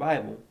principle in the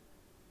Bible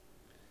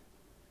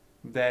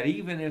that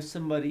even if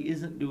somebody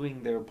isn't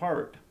doing their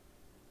part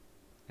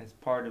as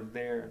part of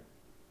their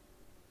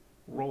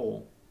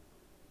role,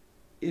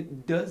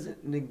 it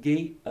doesn't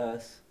negate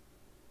us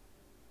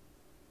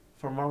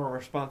from our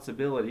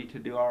responsibility to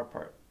do our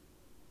part.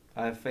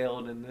 I've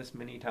failed in this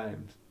many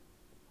times.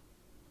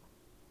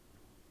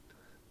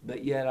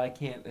 But yet I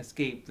can't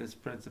escape this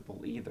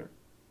principle either.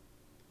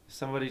 If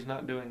somebody's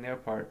not doing their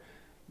part,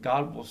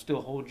 God will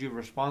still hold you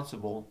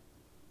responsible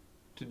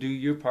to do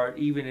your part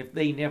even if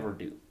they never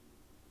do.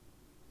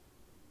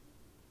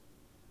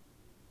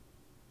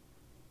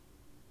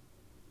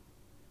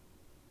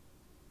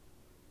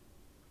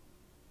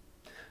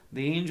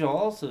 The angel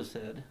also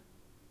said,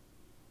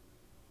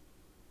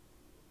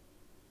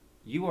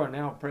 You are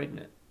now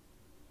pregnant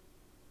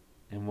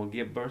and will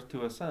give birth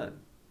to a son.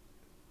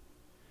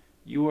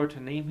 You are to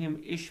name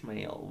him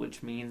Ishmael,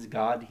 which means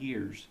God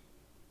hears.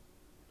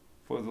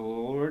 For the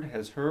Lord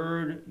has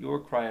heard your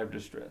cry of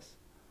distress.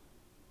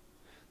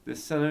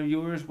 This son of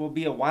yours will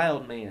be a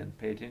wild man.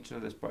 Pay attention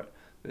to this part.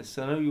 This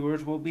son of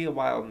yours will be a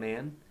wild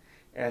man,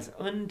 as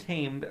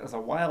untamed as a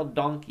wild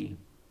donkey.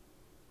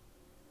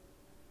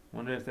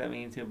 Wonder if that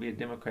means he'll be a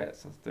Democrat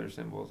since their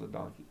symbol is a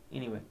donkey.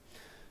 Anyway.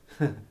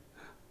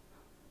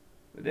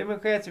 The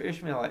Democrats are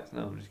Ishmaelites.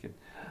 No, I'm just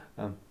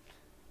kidding.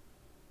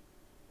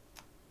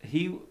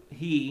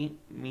 He,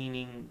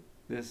 meaning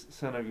this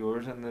son of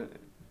yours and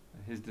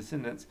his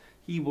descendants,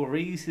 he will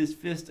raise his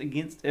fist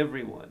against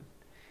everyone,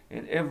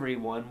 and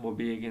everyone will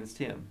be against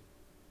him.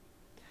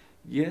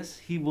 Yes,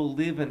 he will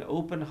live in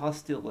open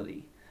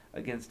hostility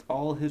against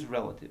all his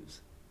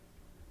relatives.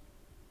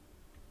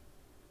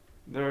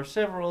 There are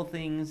several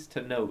things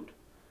to note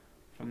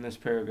from this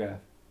paragraph.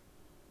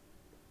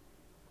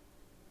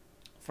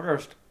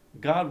 First,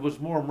 God was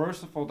more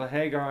merciful to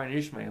Hagar and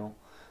Ishmael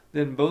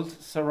than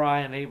both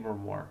Sarai and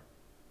Abram were.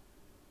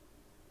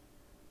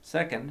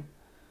 Second,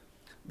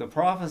 the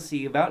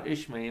prophecy about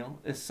Ishmael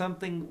is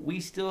something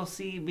we still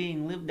see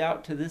being lived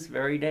out to this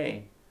very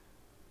day.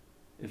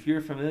 If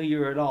you're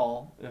familiar at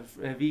all, if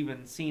have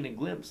even seen a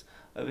glimpse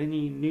of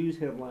any news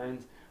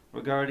headlines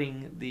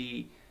regarding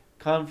the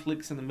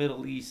conflicts in the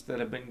Middle East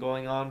that have been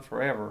going on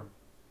forever,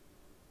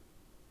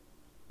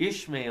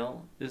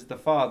 Ishmael is the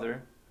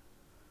father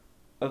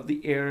of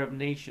the Arab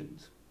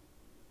nations.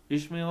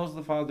 Ishmael is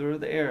the father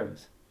of the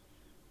Arabs.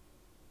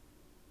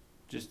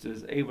 Just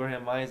as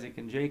Abraham, Isaac,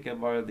 and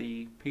Jacob are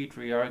the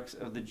patriarchs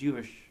of the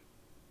Jewish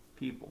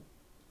people.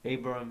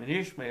 Abraham and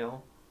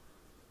Ishmael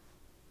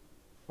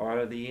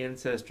are the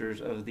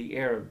ancestors of the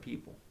Arab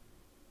people.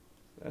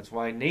 That's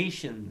why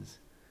nations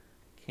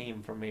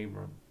came from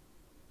Abram.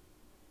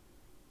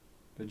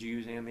 The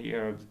Jews and the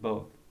Arabs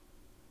both.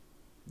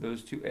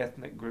 Those two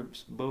ethnic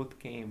groups both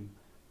came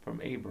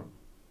from Abram.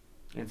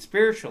 And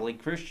spiritually,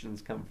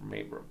 Christians come from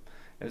Abram,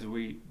 as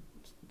we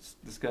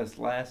discussed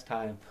last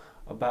time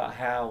about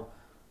how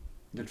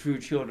the true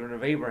children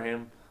of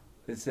Abraham,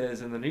 it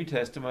says in the New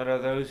Testament, are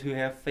those who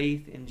have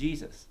faith in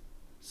Jesus.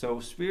 So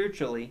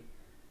spiritually,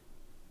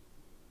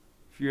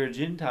 if you're a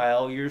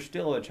Gentile, you're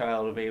still a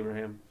child of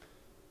Abraham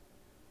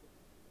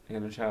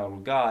and a child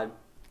of God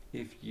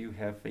if you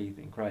have faith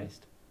in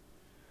Christ.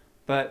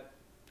 But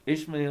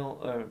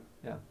Ishmael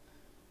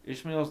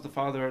is the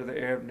father of the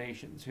Arab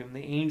nations, whom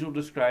the angel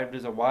described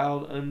as a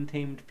wild,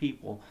 untamed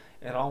people,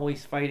 and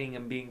always fighting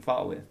and being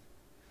fought with.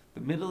 The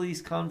Middle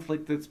East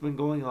conflict that's been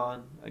going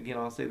on, again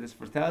I'll say this,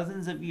 for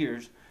thousands of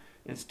years,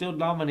 and still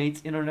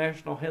dominates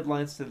international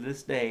headlines to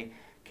this day,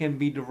 can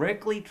be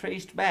directly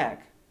traced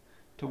back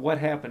to what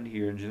happened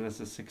here in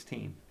Genesis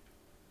 16.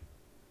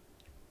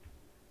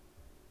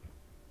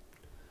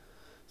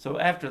 So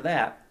after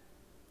that,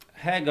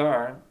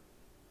 Hagar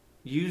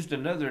used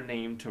another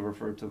name to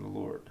refer to the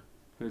Lord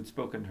who had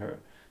spoken to her.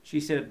 She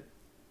said,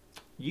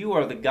 "You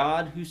are the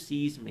God who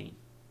sees me."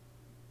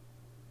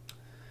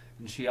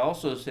 And she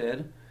also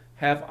said,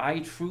 "Have I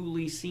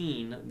truly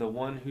seen the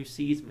one who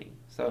sees me?"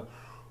 So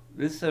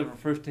this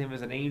refers to him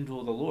as an angel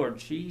of the Lord.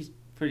 She's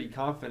pretty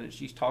confident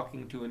she's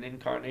talking to an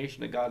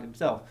incarnation of God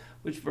himself,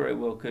 which very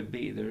well could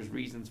be. There's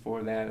reasons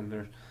for that,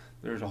 and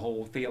there's a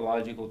whole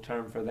theological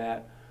term for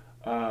that.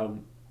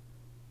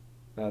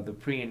 The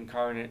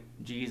pre-incarnate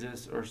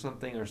Jesus or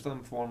something, or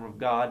some form of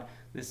God.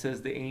 This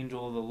says the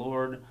angel of the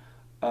Lord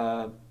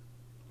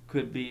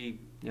could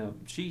be,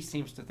 she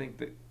seems to think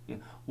that,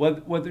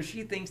 whether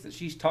she thinks that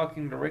she's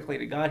talking directly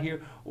to God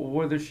here, or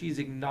whether she's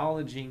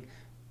acknowledging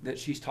that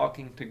she's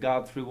talking to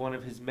God through one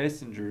of his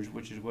messengers,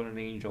 which is what an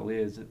angel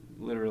is. It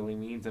literally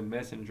means a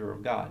messenger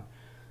of God.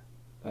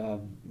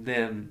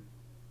 Then,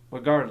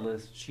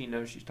 regardless, she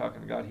knows she's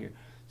talking to God here.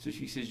 So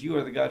she says, "You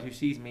are the God who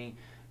sees me,"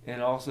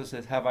 and also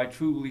says, "Have I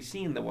truly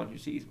seen the one who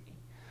sees me?"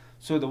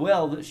 So the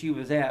well that she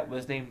was at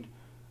was named,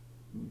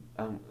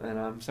 and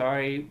I'm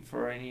sorry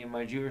for any of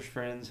my Jewish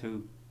friends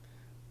who,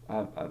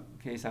 in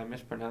case I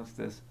mispronounced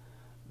this,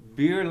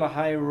 Bir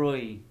Lahai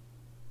Roi,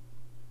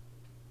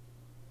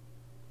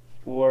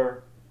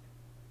 or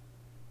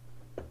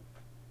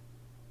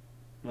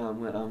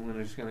I'm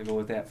just going to go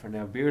with that for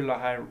now. Bir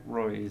Lahai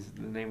Roi is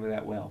the name of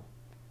that well,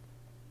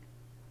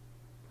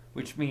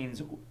 which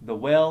means the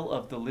well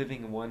of the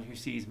living one who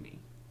sees me.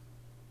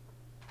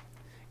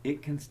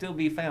 It can still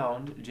be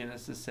found,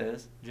 Genesis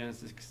says,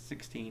 Genesis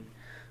 16,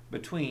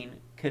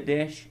 between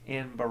Kadesh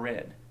and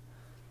Bered.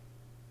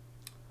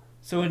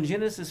 So in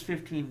Genesis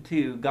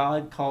 15:2,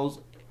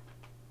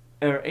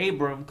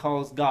 Abram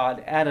calls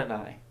God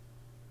Adonai.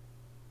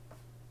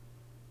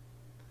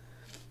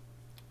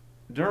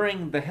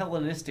 During the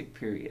Hellenistic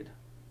period,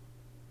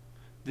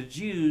 the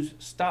Jews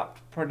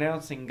stopped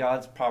pronouncing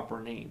God's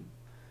proper name,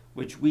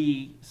 which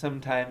we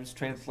sometimes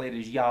translate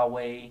as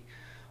Yahweh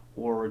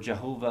or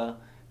Jehovah.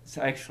 It's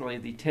actually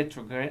the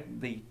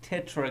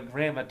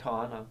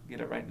Tetragrammaton. I'll get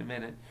it right in a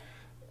minute.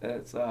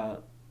 It's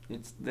the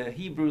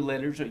Hebrew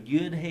letters are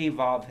Yud He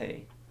Vav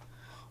He,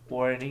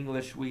 or in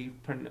English we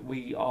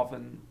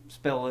often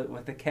spell it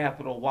with a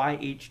capital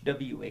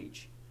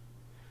YHWH,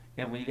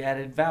 and we've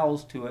added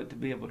vowels to it to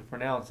be able to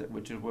pronounce it,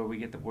 which is where we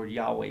get the word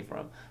Yahweh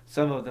from.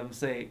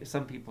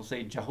 Some people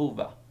say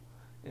Jehovah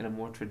in a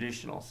more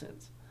traditional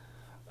sense.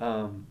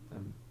 I'm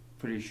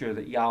pretty sure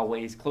that Yahweh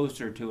is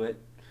closer to it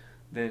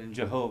than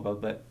Jehovah,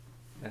 but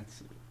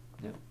that's,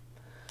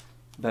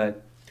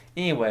 But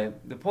anyway,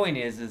 the point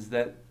is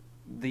that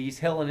these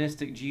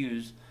Hellenistic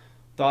Jews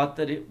thought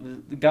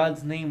that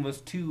God's name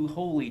was too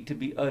holy to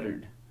be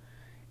uttered,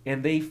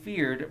 and they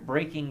feared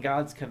breaking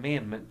God's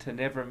commandment to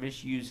never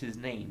misuse his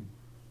name.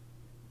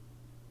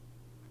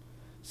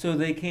 So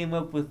they came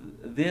up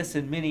with this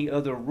and many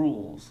other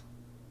rules,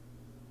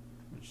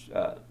 which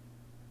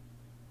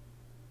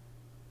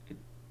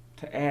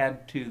to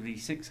add to the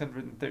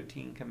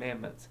 613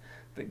 commandments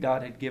that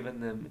God had given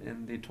them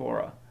in the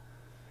Torah.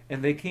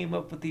 And they came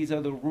up with these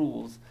other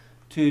rules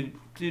to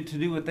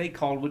do what they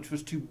called, which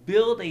was to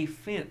build a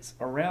fence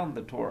around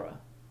the Torah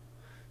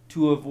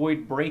to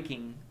avoid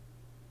breaking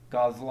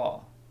God's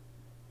law.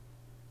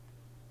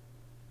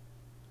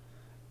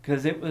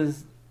 Because it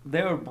was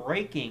their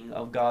breaking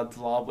of God's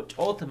law which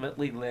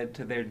ultimately led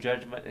to their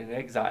judgment and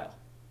exile.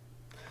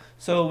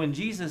 So when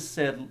Jesus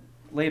said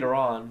later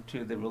on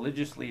to the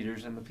religious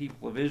leaders and the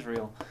people of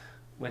Israel,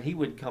 when he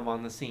would come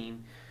on the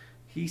scene,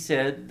 he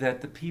said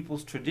that the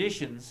people's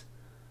traditions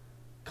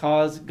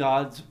caused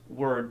God's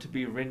word to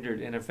be rendered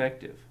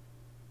ineffective.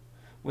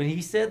 When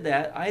he said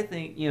that, I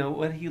think,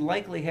 what he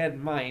likely had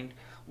in mind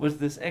was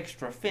this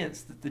extra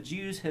fence that the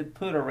Jews had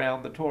put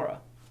around the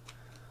Torah.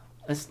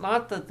 It's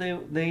not that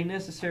they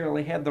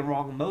necessarily had the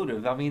wrong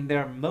motive. I mean,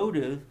 their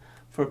motive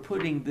for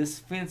putting this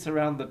fence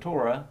around the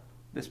Torah,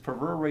 this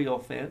proverbial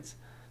fence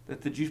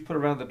that the Jews put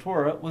around the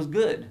Torah, was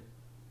good.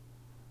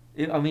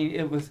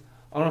 It was,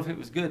 I don't know if it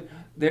was good.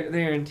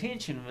 Their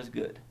intention was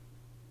good.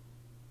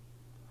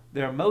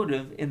 Their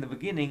motive in the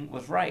beginning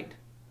was right.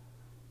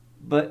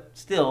 But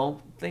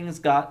still, things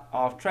got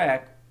off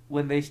track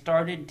when they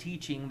started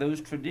teaching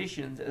those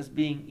traditions as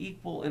being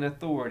equal in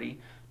authority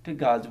to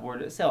God's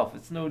word itself.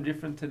 It's no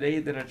different today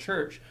than a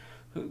church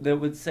that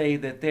would say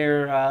that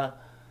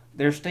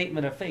their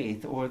statement of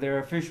faith or their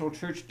official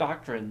church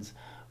doctrines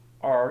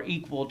are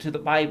equal to the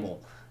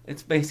Bible.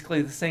 It's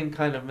basically the same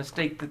kind of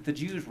mistake that the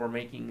Jews were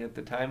making at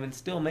the time, and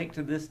still make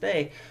to this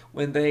day,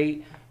 when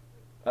they,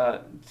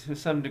 to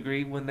some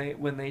degree, when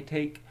they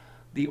take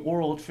the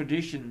oral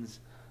traditions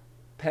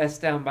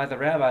passed down by the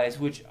rabbis,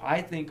 which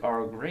I think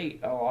are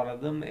great, a lot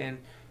of them, and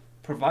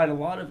provide a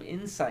lot of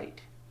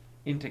insight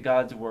into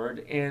God's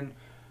word. And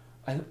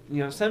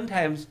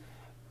sometimes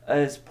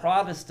as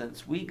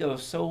Protestants we go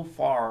so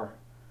far.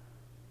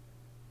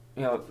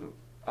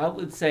 I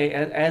would say,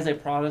 as a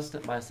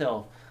Protestant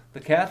myself, The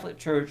Catholic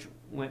Church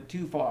went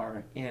too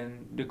far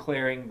in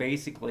declaring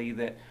basically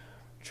that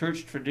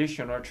church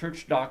tradition or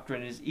church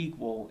doctrine is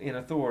equal in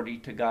authority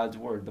to God's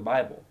Word, the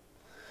Bible.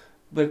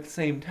 But at the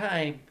same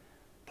time,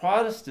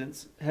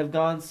 Protestants have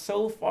gone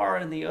so far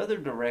in the other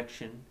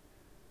direction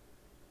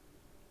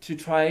to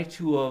try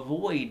to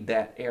avoid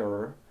that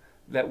error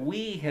that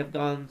we've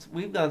gone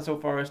so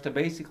far as to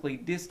basically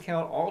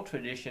discount all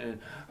tradition.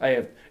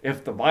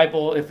 If the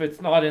Bible, if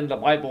it's not in the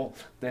Bible,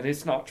 then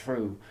it's not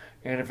true.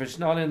 And if it's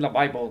not in the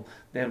Bible,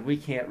 then we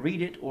can't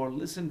read it or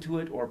listen to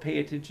it or pay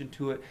attention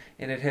to it,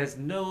 and it has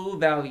no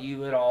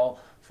value at all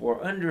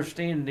for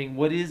understanding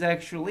what is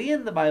actually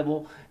in the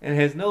Bible, and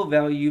has no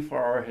value for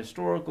our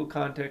historical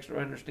context or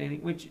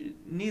understanding, which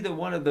neither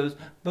one of those,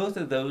 both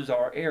of those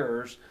are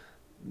errors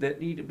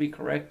that need to be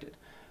corrected.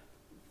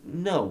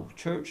 No,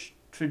 church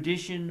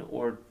tradition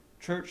or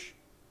church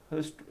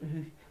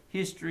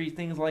history,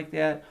 things like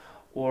that,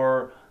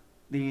 or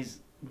these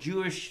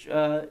Jewish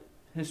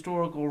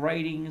historical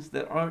writings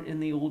that aren't in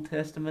the Old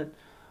Testament,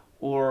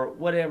 or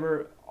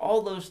whatever,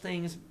 all those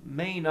things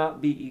may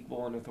not be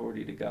equal in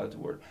authority to God's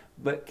Word.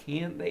 But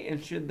can they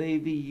and should they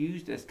be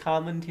used as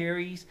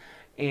commentaries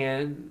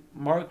and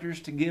markers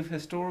to give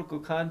historical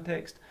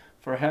context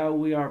for how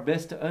we are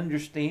best to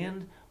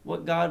understand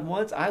what God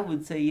wants? I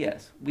would say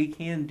yes, we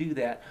can do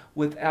that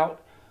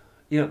without,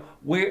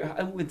 where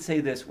I would say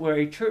this, where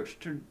a church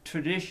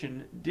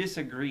tradition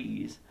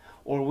disagrees,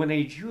 or when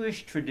a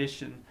Jewish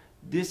tradition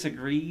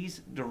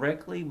disagrees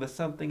directly with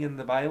something in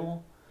the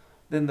Bible,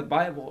 then the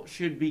Bible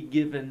should be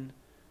given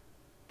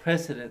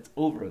precedence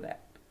over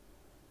that.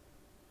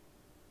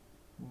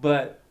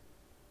 But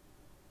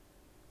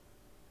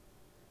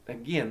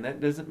again,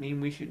 that doesn't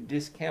mean we should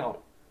discount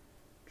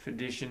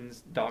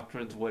traditions,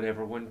 doctrines,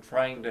 whatever, when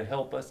trying to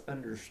help us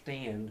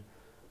understand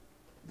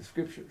the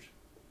Scriptures.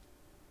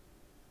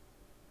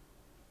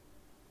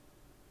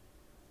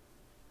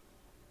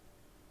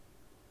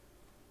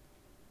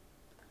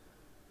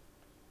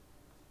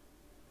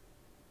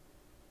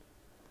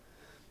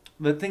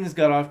 But things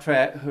got off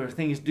track, or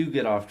things do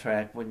get off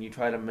track when you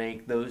try to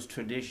make those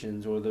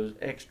traditions or those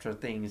extra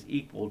things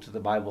equal to the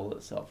Bible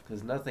itself,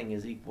 because nothing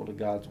is equal to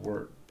God's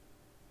Word.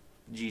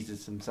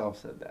 Jesus himself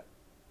said that.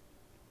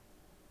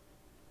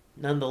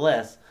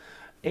 Nonetheless,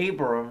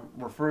 Abram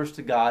refers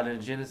to God in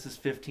Genesis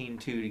 15:2,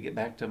 to get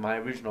back to my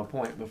original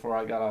point before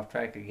I got off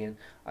track again.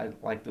 I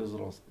like those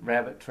little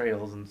rabbit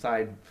trails and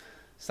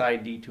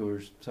side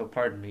detours, so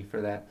pardon me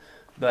for that.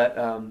 But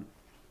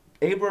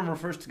Abram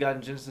refers to God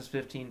in Genesis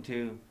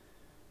 15:2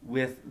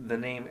 with the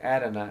name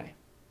Adonai.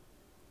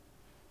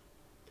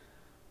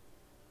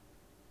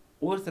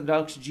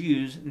 Orthodox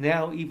Jews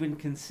now even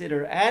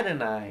consider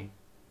Adonai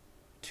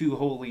too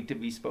holy to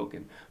be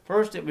spoken.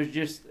 First it was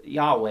just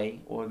Yahweh,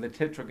 or the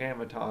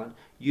Tetragrammaton,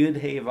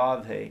 Yud He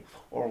Vav He,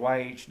 or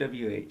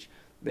YHWH.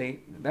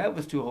 That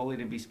was too holy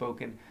to be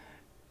spoken.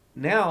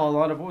 Now a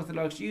lot of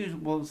Orthodox Jews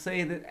will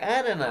say that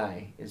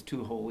Adonai is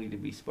too holy to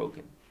be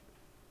spoken.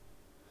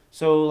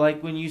 So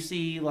like when you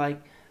see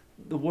like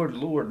the word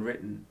Lord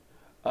written,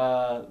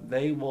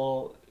 they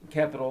will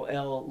capital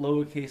L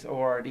lowercase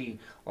O-R-D.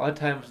 A lot of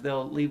times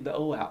they'll leave the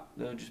O out.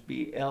 They'll just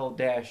be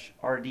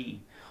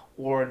L-R-D.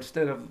 Or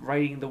instead of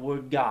writing the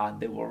word God,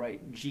 they will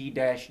write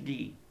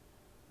G-D,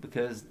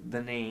 because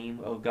the name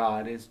of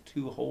God is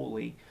too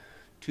holy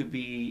to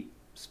be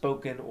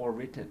spoken or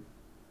written.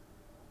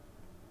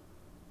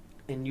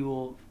 And you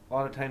will a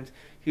lot of times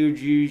hear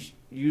Jews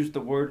use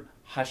the word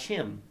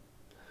Hashem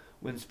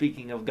when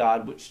speaking of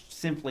God, which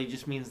simply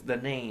just means the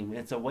name.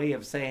 It's a way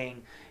of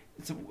saying,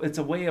 it's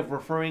a way of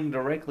referring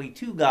directly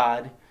to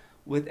God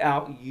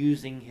without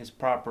using his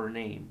proper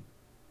name.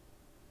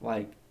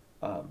 Like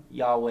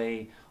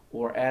Yahweh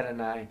or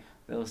Adonai,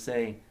 they'll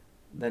say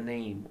the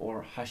name,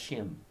 or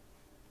Hashem.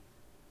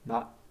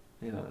 Not,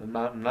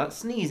 I'm not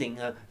sneezing.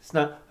 It's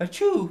not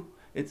Achoo.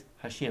 It's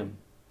Hashem.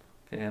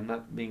 Okay, I'm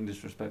not being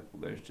disrespectful.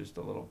 There's just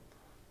a little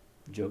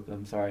joke.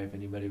 I'm sorry if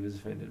anybody was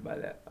offended by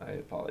that. I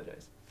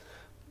apologize.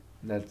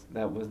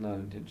 That was not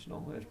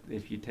intentional.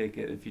 If you took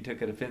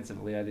it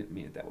offensively, I didn't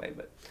mean it that way.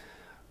 But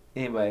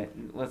anyway,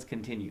 let's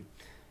continue.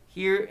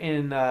 Here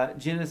in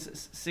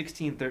Genesis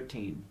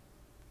 16:13,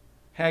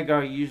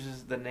 Hagar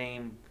uses the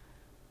name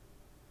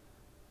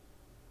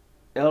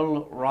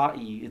El Roi.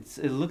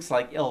 It looks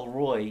like El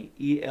Roy,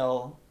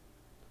 E-L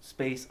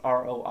space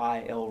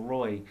R-O-I, El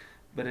Roy,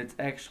 but it's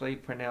actually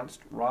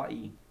pronounced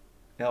Ra'i,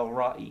 El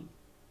Ra'i,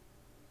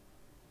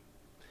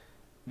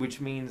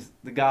 which means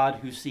the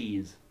God who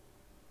sees.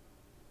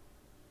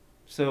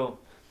 So,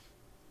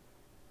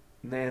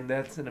 and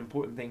that's an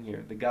important thing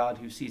here, the God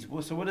who sees.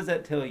 Well, so what does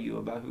that tell you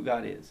about who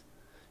God is?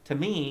 To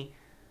me,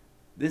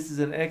 this is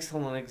an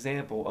excellent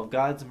example of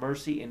God's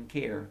mercy and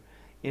care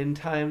in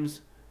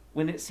times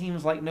when it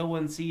seems like no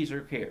one sees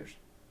or cares.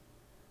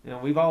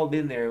 We've all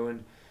been there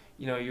when,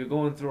 you're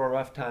going through a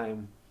rough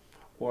time,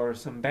 or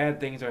some bad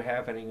things are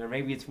happening, or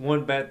maybe it's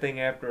one bad thing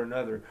after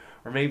another,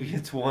 or maybe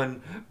it's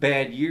one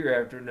bad year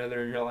after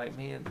another, and you're like,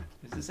 man,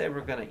 is this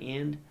ever going to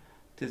end?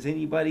 Does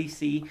anybody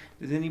see?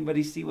 Does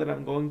anybody see what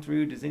I'm going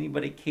through? Does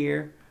anybody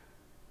care?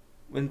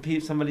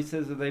 when somebody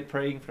says, "Are they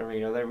praying for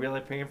me? Are they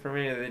really praying for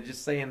me? Or are they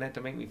just saying that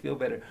to make me feel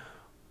better?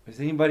 Does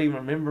anybody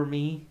remember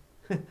me?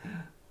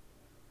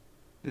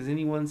 Does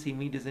anyone see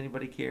me? Does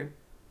anybody care?"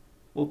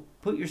 Well,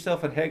 put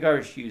yourself in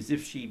Hagar's shoes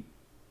if she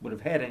would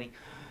have had any.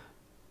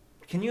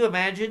 Can you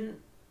imagine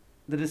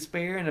the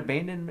despair and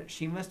abandonment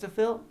she must have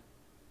felt?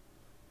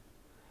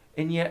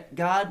 And yet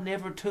God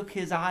never took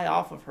his eye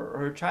off of her or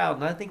her child.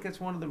 And I think that's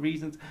one of the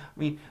reasons. I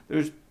mean,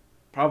 there's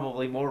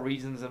probably more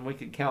reasons than we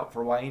could count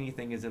for why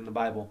anything is in the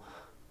Bible.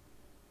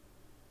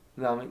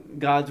 I mean,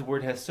 God's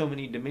word has so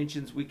many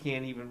dimensions we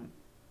can't even.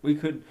 We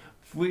could,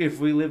 if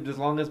we lived as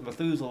long as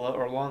Methuselah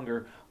or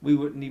longer, we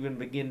wouldn't even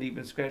begin to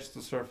even scratch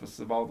the surface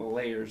of all the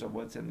layers of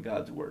what's in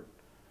God's word.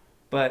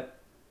 But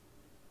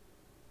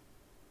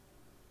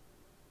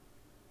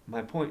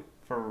my point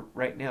for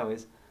right now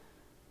is,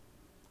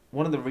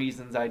 one of the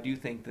reasons I do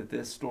think that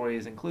this story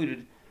is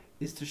included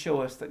is to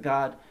show us that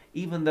God,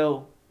 even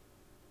though,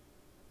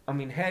 I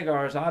mean,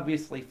 Hagar is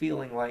obviously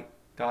feeling like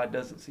God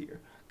doesn't see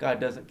her, God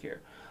doesn't care.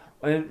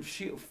 And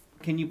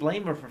can you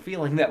blame her for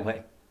feeling that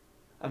way?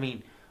 I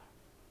mean,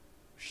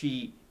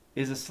 she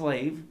is a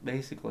slave,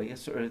 basically. It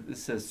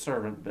says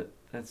servant, but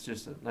that's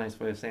just a nice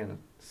way of saying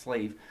a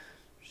slave.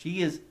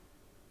 She is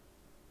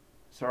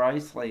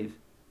Sarai's slave.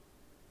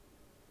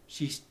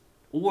 She's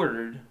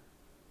ordered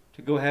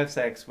to go have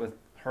sex with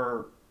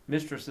her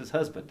mistress's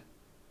husband.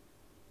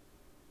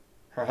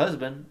 Her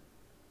husband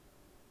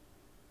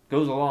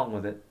goes along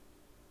with it.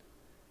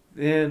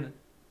 Then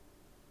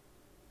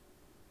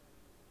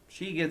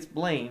she gets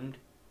blamed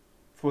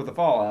for the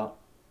fallout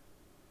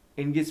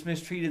and gets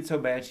mistreated so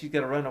bad she's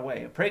got to run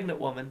away. A pregnant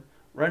woman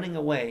running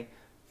away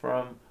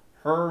from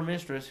her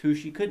mistress who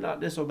she could not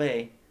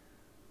disobey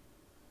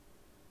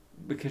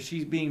because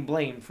she's being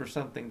blamed for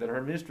something that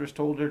her mistress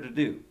told her to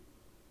do.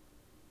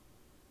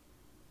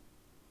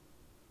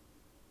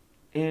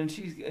 And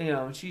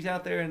she's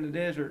out there in the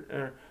desert,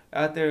 or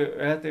out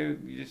there,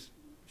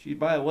 she's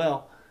by a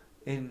well,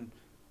 and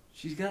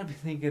she's got to be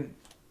thinking,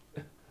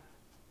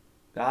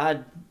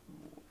 God,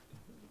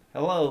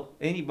 hello,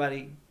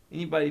 anybody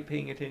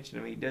paying attention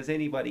to me? Does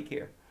anybody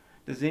care?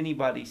 Does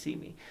anybody see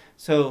me?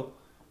 So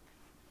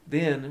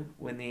then,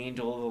 when the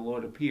angel of the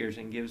Lord appears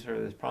and gives her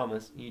this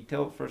promise, he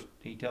tells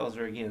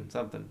her again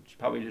something she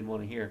probably didn't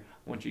want to hear.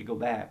 I want you to go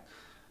back,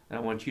 and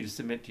I want you to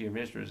submit to your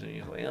mistress. And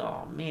he's like,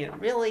 oh man,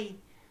 really?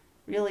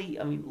 Really?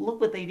 I mean, look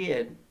what they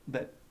did.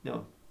 But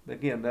no,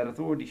 again, that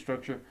authority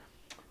structure,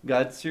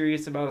 God's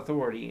serious about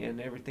authority and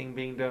everything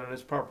being done in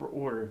its proper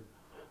order.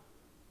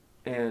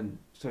 And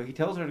so he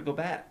tells her to go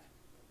back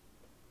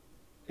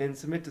and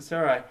submit to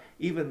Sarai,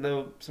 even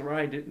though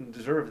Sarai didn't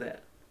deserve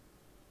that.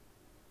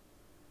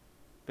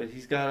 But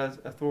he's got an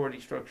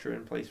authority structure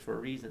in place for a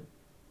reason.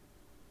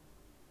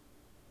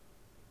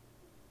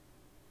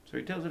 So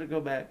he tells her to go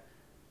back,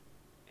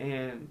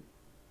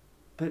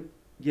 but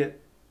yet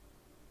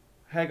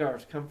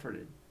Hagar's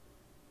comforted.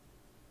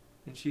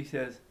 And she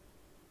says,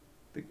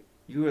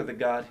 you are the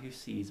God who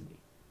sees me.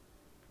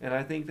 And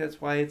I think that's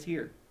why it's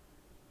here.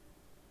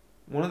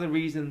 One of the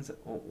reasons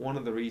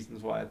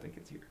why I think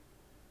it's here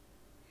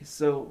is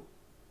so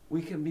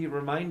we can be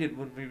reminded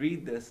when we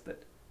read this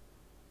that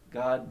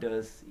God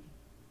does see.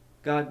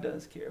 God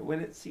does care.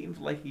 When it seems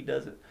like he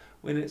doesn't.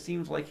 When it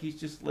seems like he's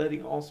just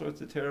letting all sorts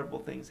of terrible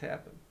things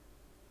happen.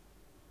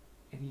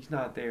 And he's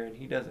not there and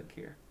he doesn't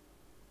care.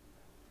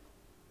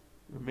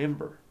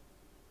 Remember,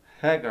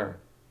 Hagar.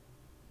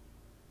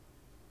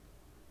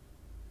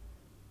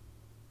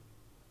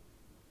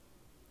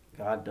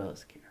 God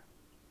does care.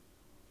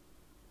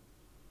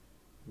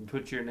 You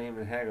put your name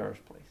in Hagar's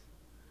place.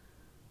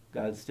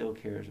 God still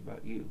cares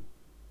about you.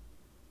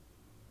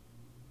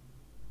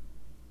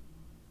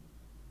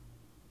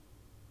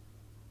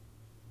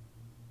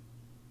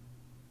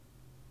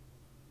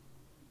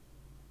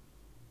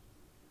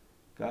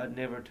 God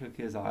never took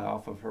his eye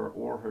off of her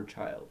or her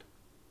child,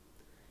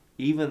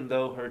 even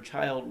though her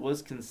child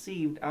was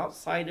conceived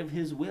outside of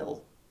his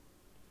will.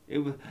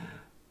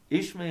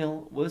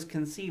 Ishmael was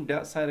conceived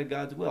outside of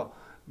God's will.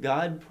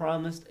 God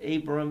promised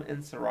Abram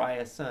and Sarai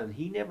a son.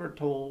 He never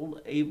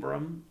told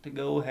Abram to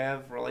go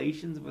have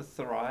relations with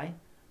Sarai.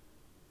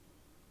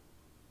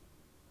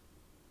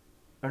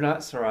 Or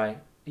not Sarai.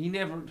 He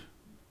never,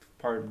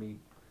 pardon me.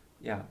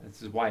 Yeah, it's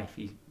his wife.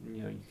 You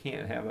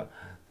can't have a...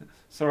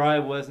 Sarai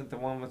wasn't the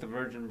one with the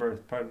virgin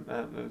birth. Pardon,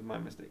 that was my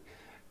mistake.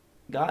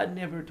 God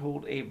never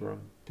told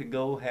Abram to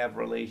go have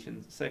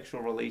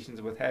sexual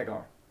relations with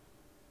Hagar.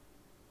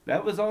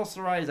 That was all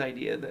Sarai's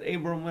idea that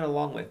Abram went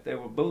along with. They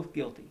were both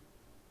guilty.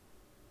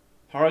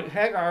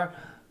 Hagar,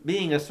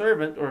 being a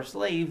servant or a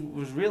slave,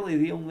 was really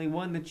the only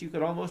one that you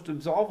could almost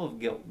absolve of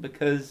guilt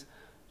because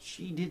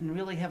she didn't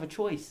really have a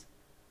choice.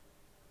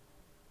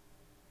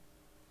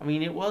 I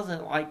mean, it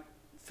wasn't like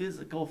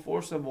physical,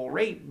 forcible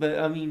rape, but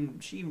I mean,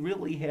 she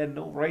really had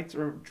no rights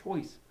or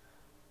choice.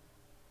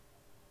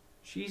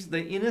 She's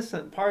the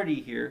innocent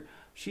party here.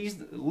 She's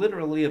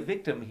literally a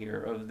victim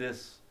here of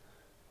this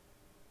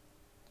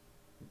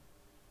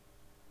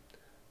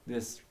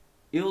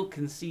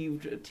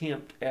ill-conceived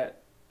attempt at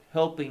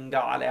helping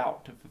God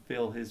out to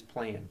fulfill his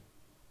plan.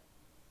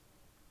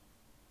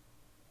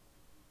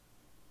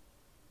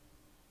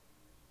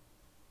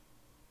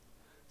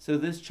 So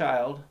this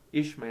child,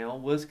 Ishmael,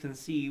 was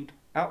conceived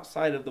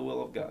outside of the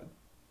will of God.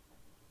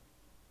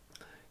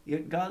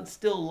 Yet God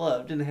still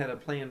loved and had a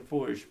plan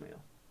for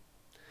Ishmael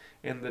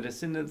and the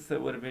descendants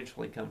that would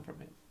eventually come from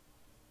him.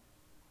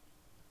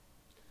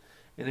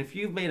 And if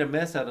you've made a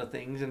mess out of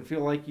things and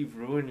feel like you've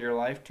ruined your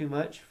life too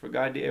much for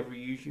God to ever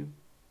use you,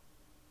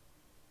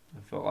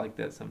 I felt like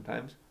that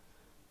sometimes.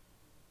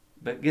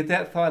 But get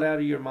that thought out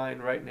of your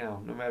mind right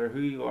now, no matter who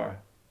you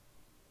are.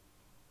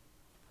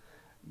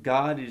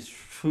 God is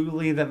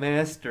truly the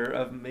master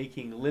of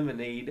making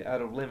lemonade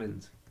out of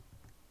lemons.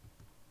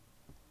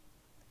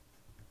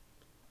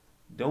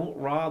 Don't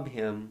rob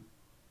him.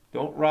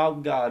 Don't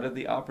rob God of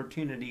the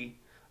opportunity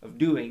of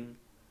doing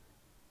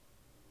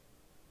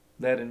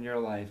that in your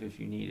life if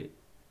you need it.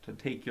 To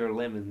take your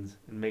lemons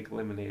and make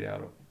lemonade out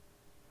of them.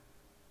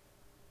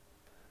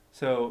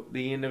 So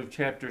the end of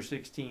chapter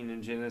 16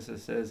 in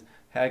Genesis says,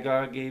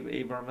 Hagar gave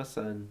Abram a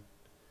son,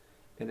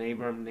 and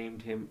Abram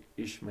named him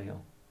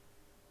Ishmael.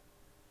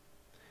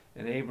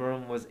 And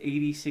Abram was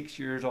 86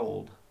 years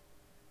old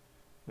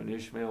when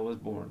Ishmael was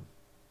born.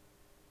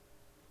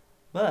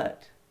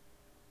 But,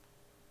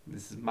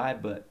 this is my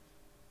but,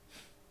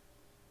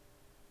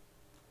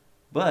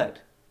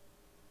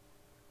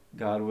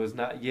 God was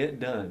not yet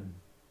done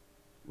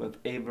with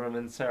Abram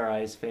and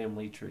Sarai's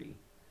family tree,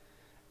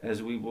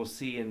 as we will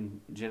see in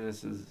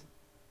Genesis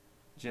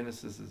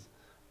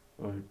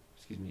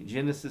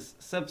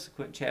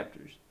subsequent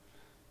chapters.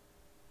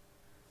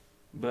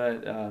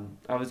 But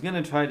I was going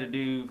to try to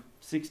do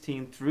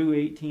 16 through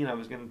 18. I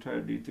was going to try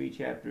to do 3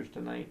 chapters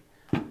tonight.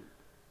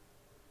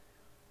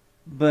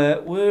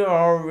 But we're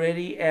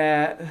already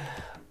at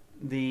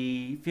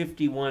the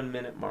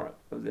 51-minute mark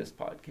of this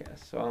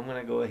podcast. So I'm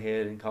going to go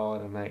ahead and call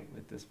it a night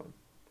with this one.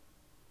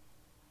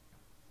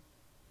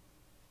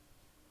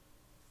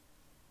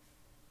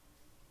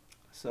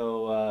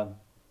 So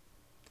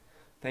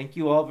thank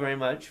you all very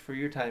much for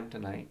your time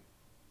tonight.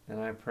 And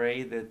I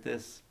pray that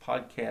this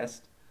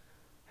podcast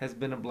has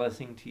been a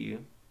blessing to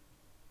you.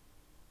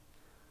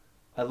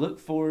 I look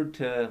forward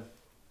to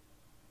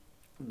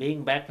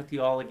being back with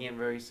you all again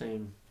very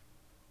soon.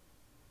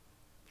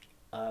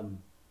 At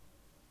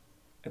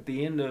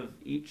the end of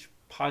each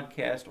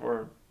podcast,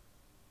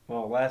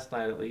 last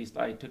night at least,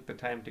 I took the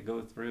time to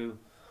go through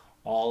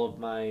all of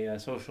my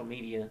social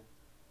media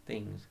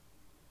things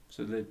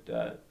so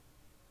that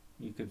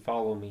you could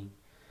follow me.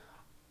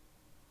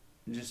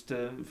 Just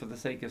for the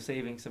sake of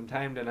saving some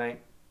time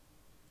tonight,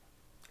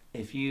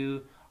 if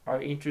you are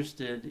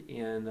interested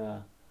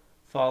in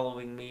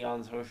following me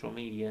on social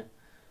media,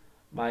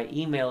 my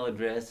email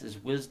address is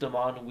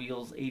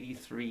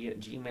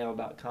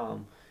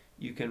wisdomonwheels83@gmail.com.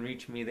 You can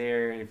reach me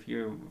there if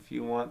you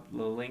want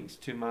the links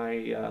to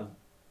my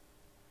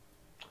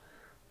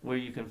where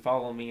you can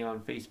follow me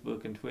on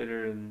Facebook and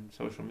Twitter and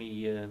social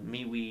media,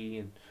 MeWe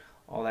and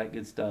all that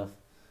good stuff.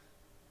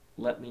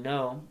 Let me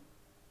know,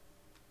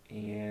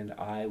 and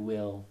I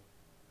will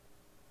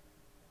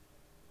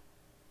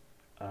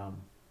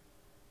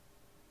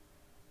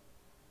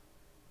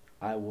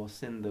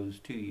send those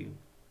to you.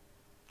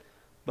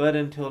 But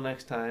until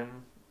next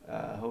time,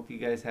 I hope you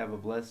guys have a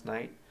blessed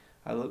night.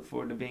 I look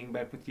forward to being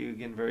back with you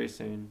again very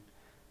soon.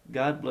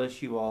 God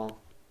bless you all,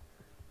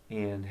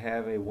 and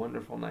have a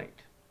wonderful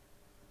night.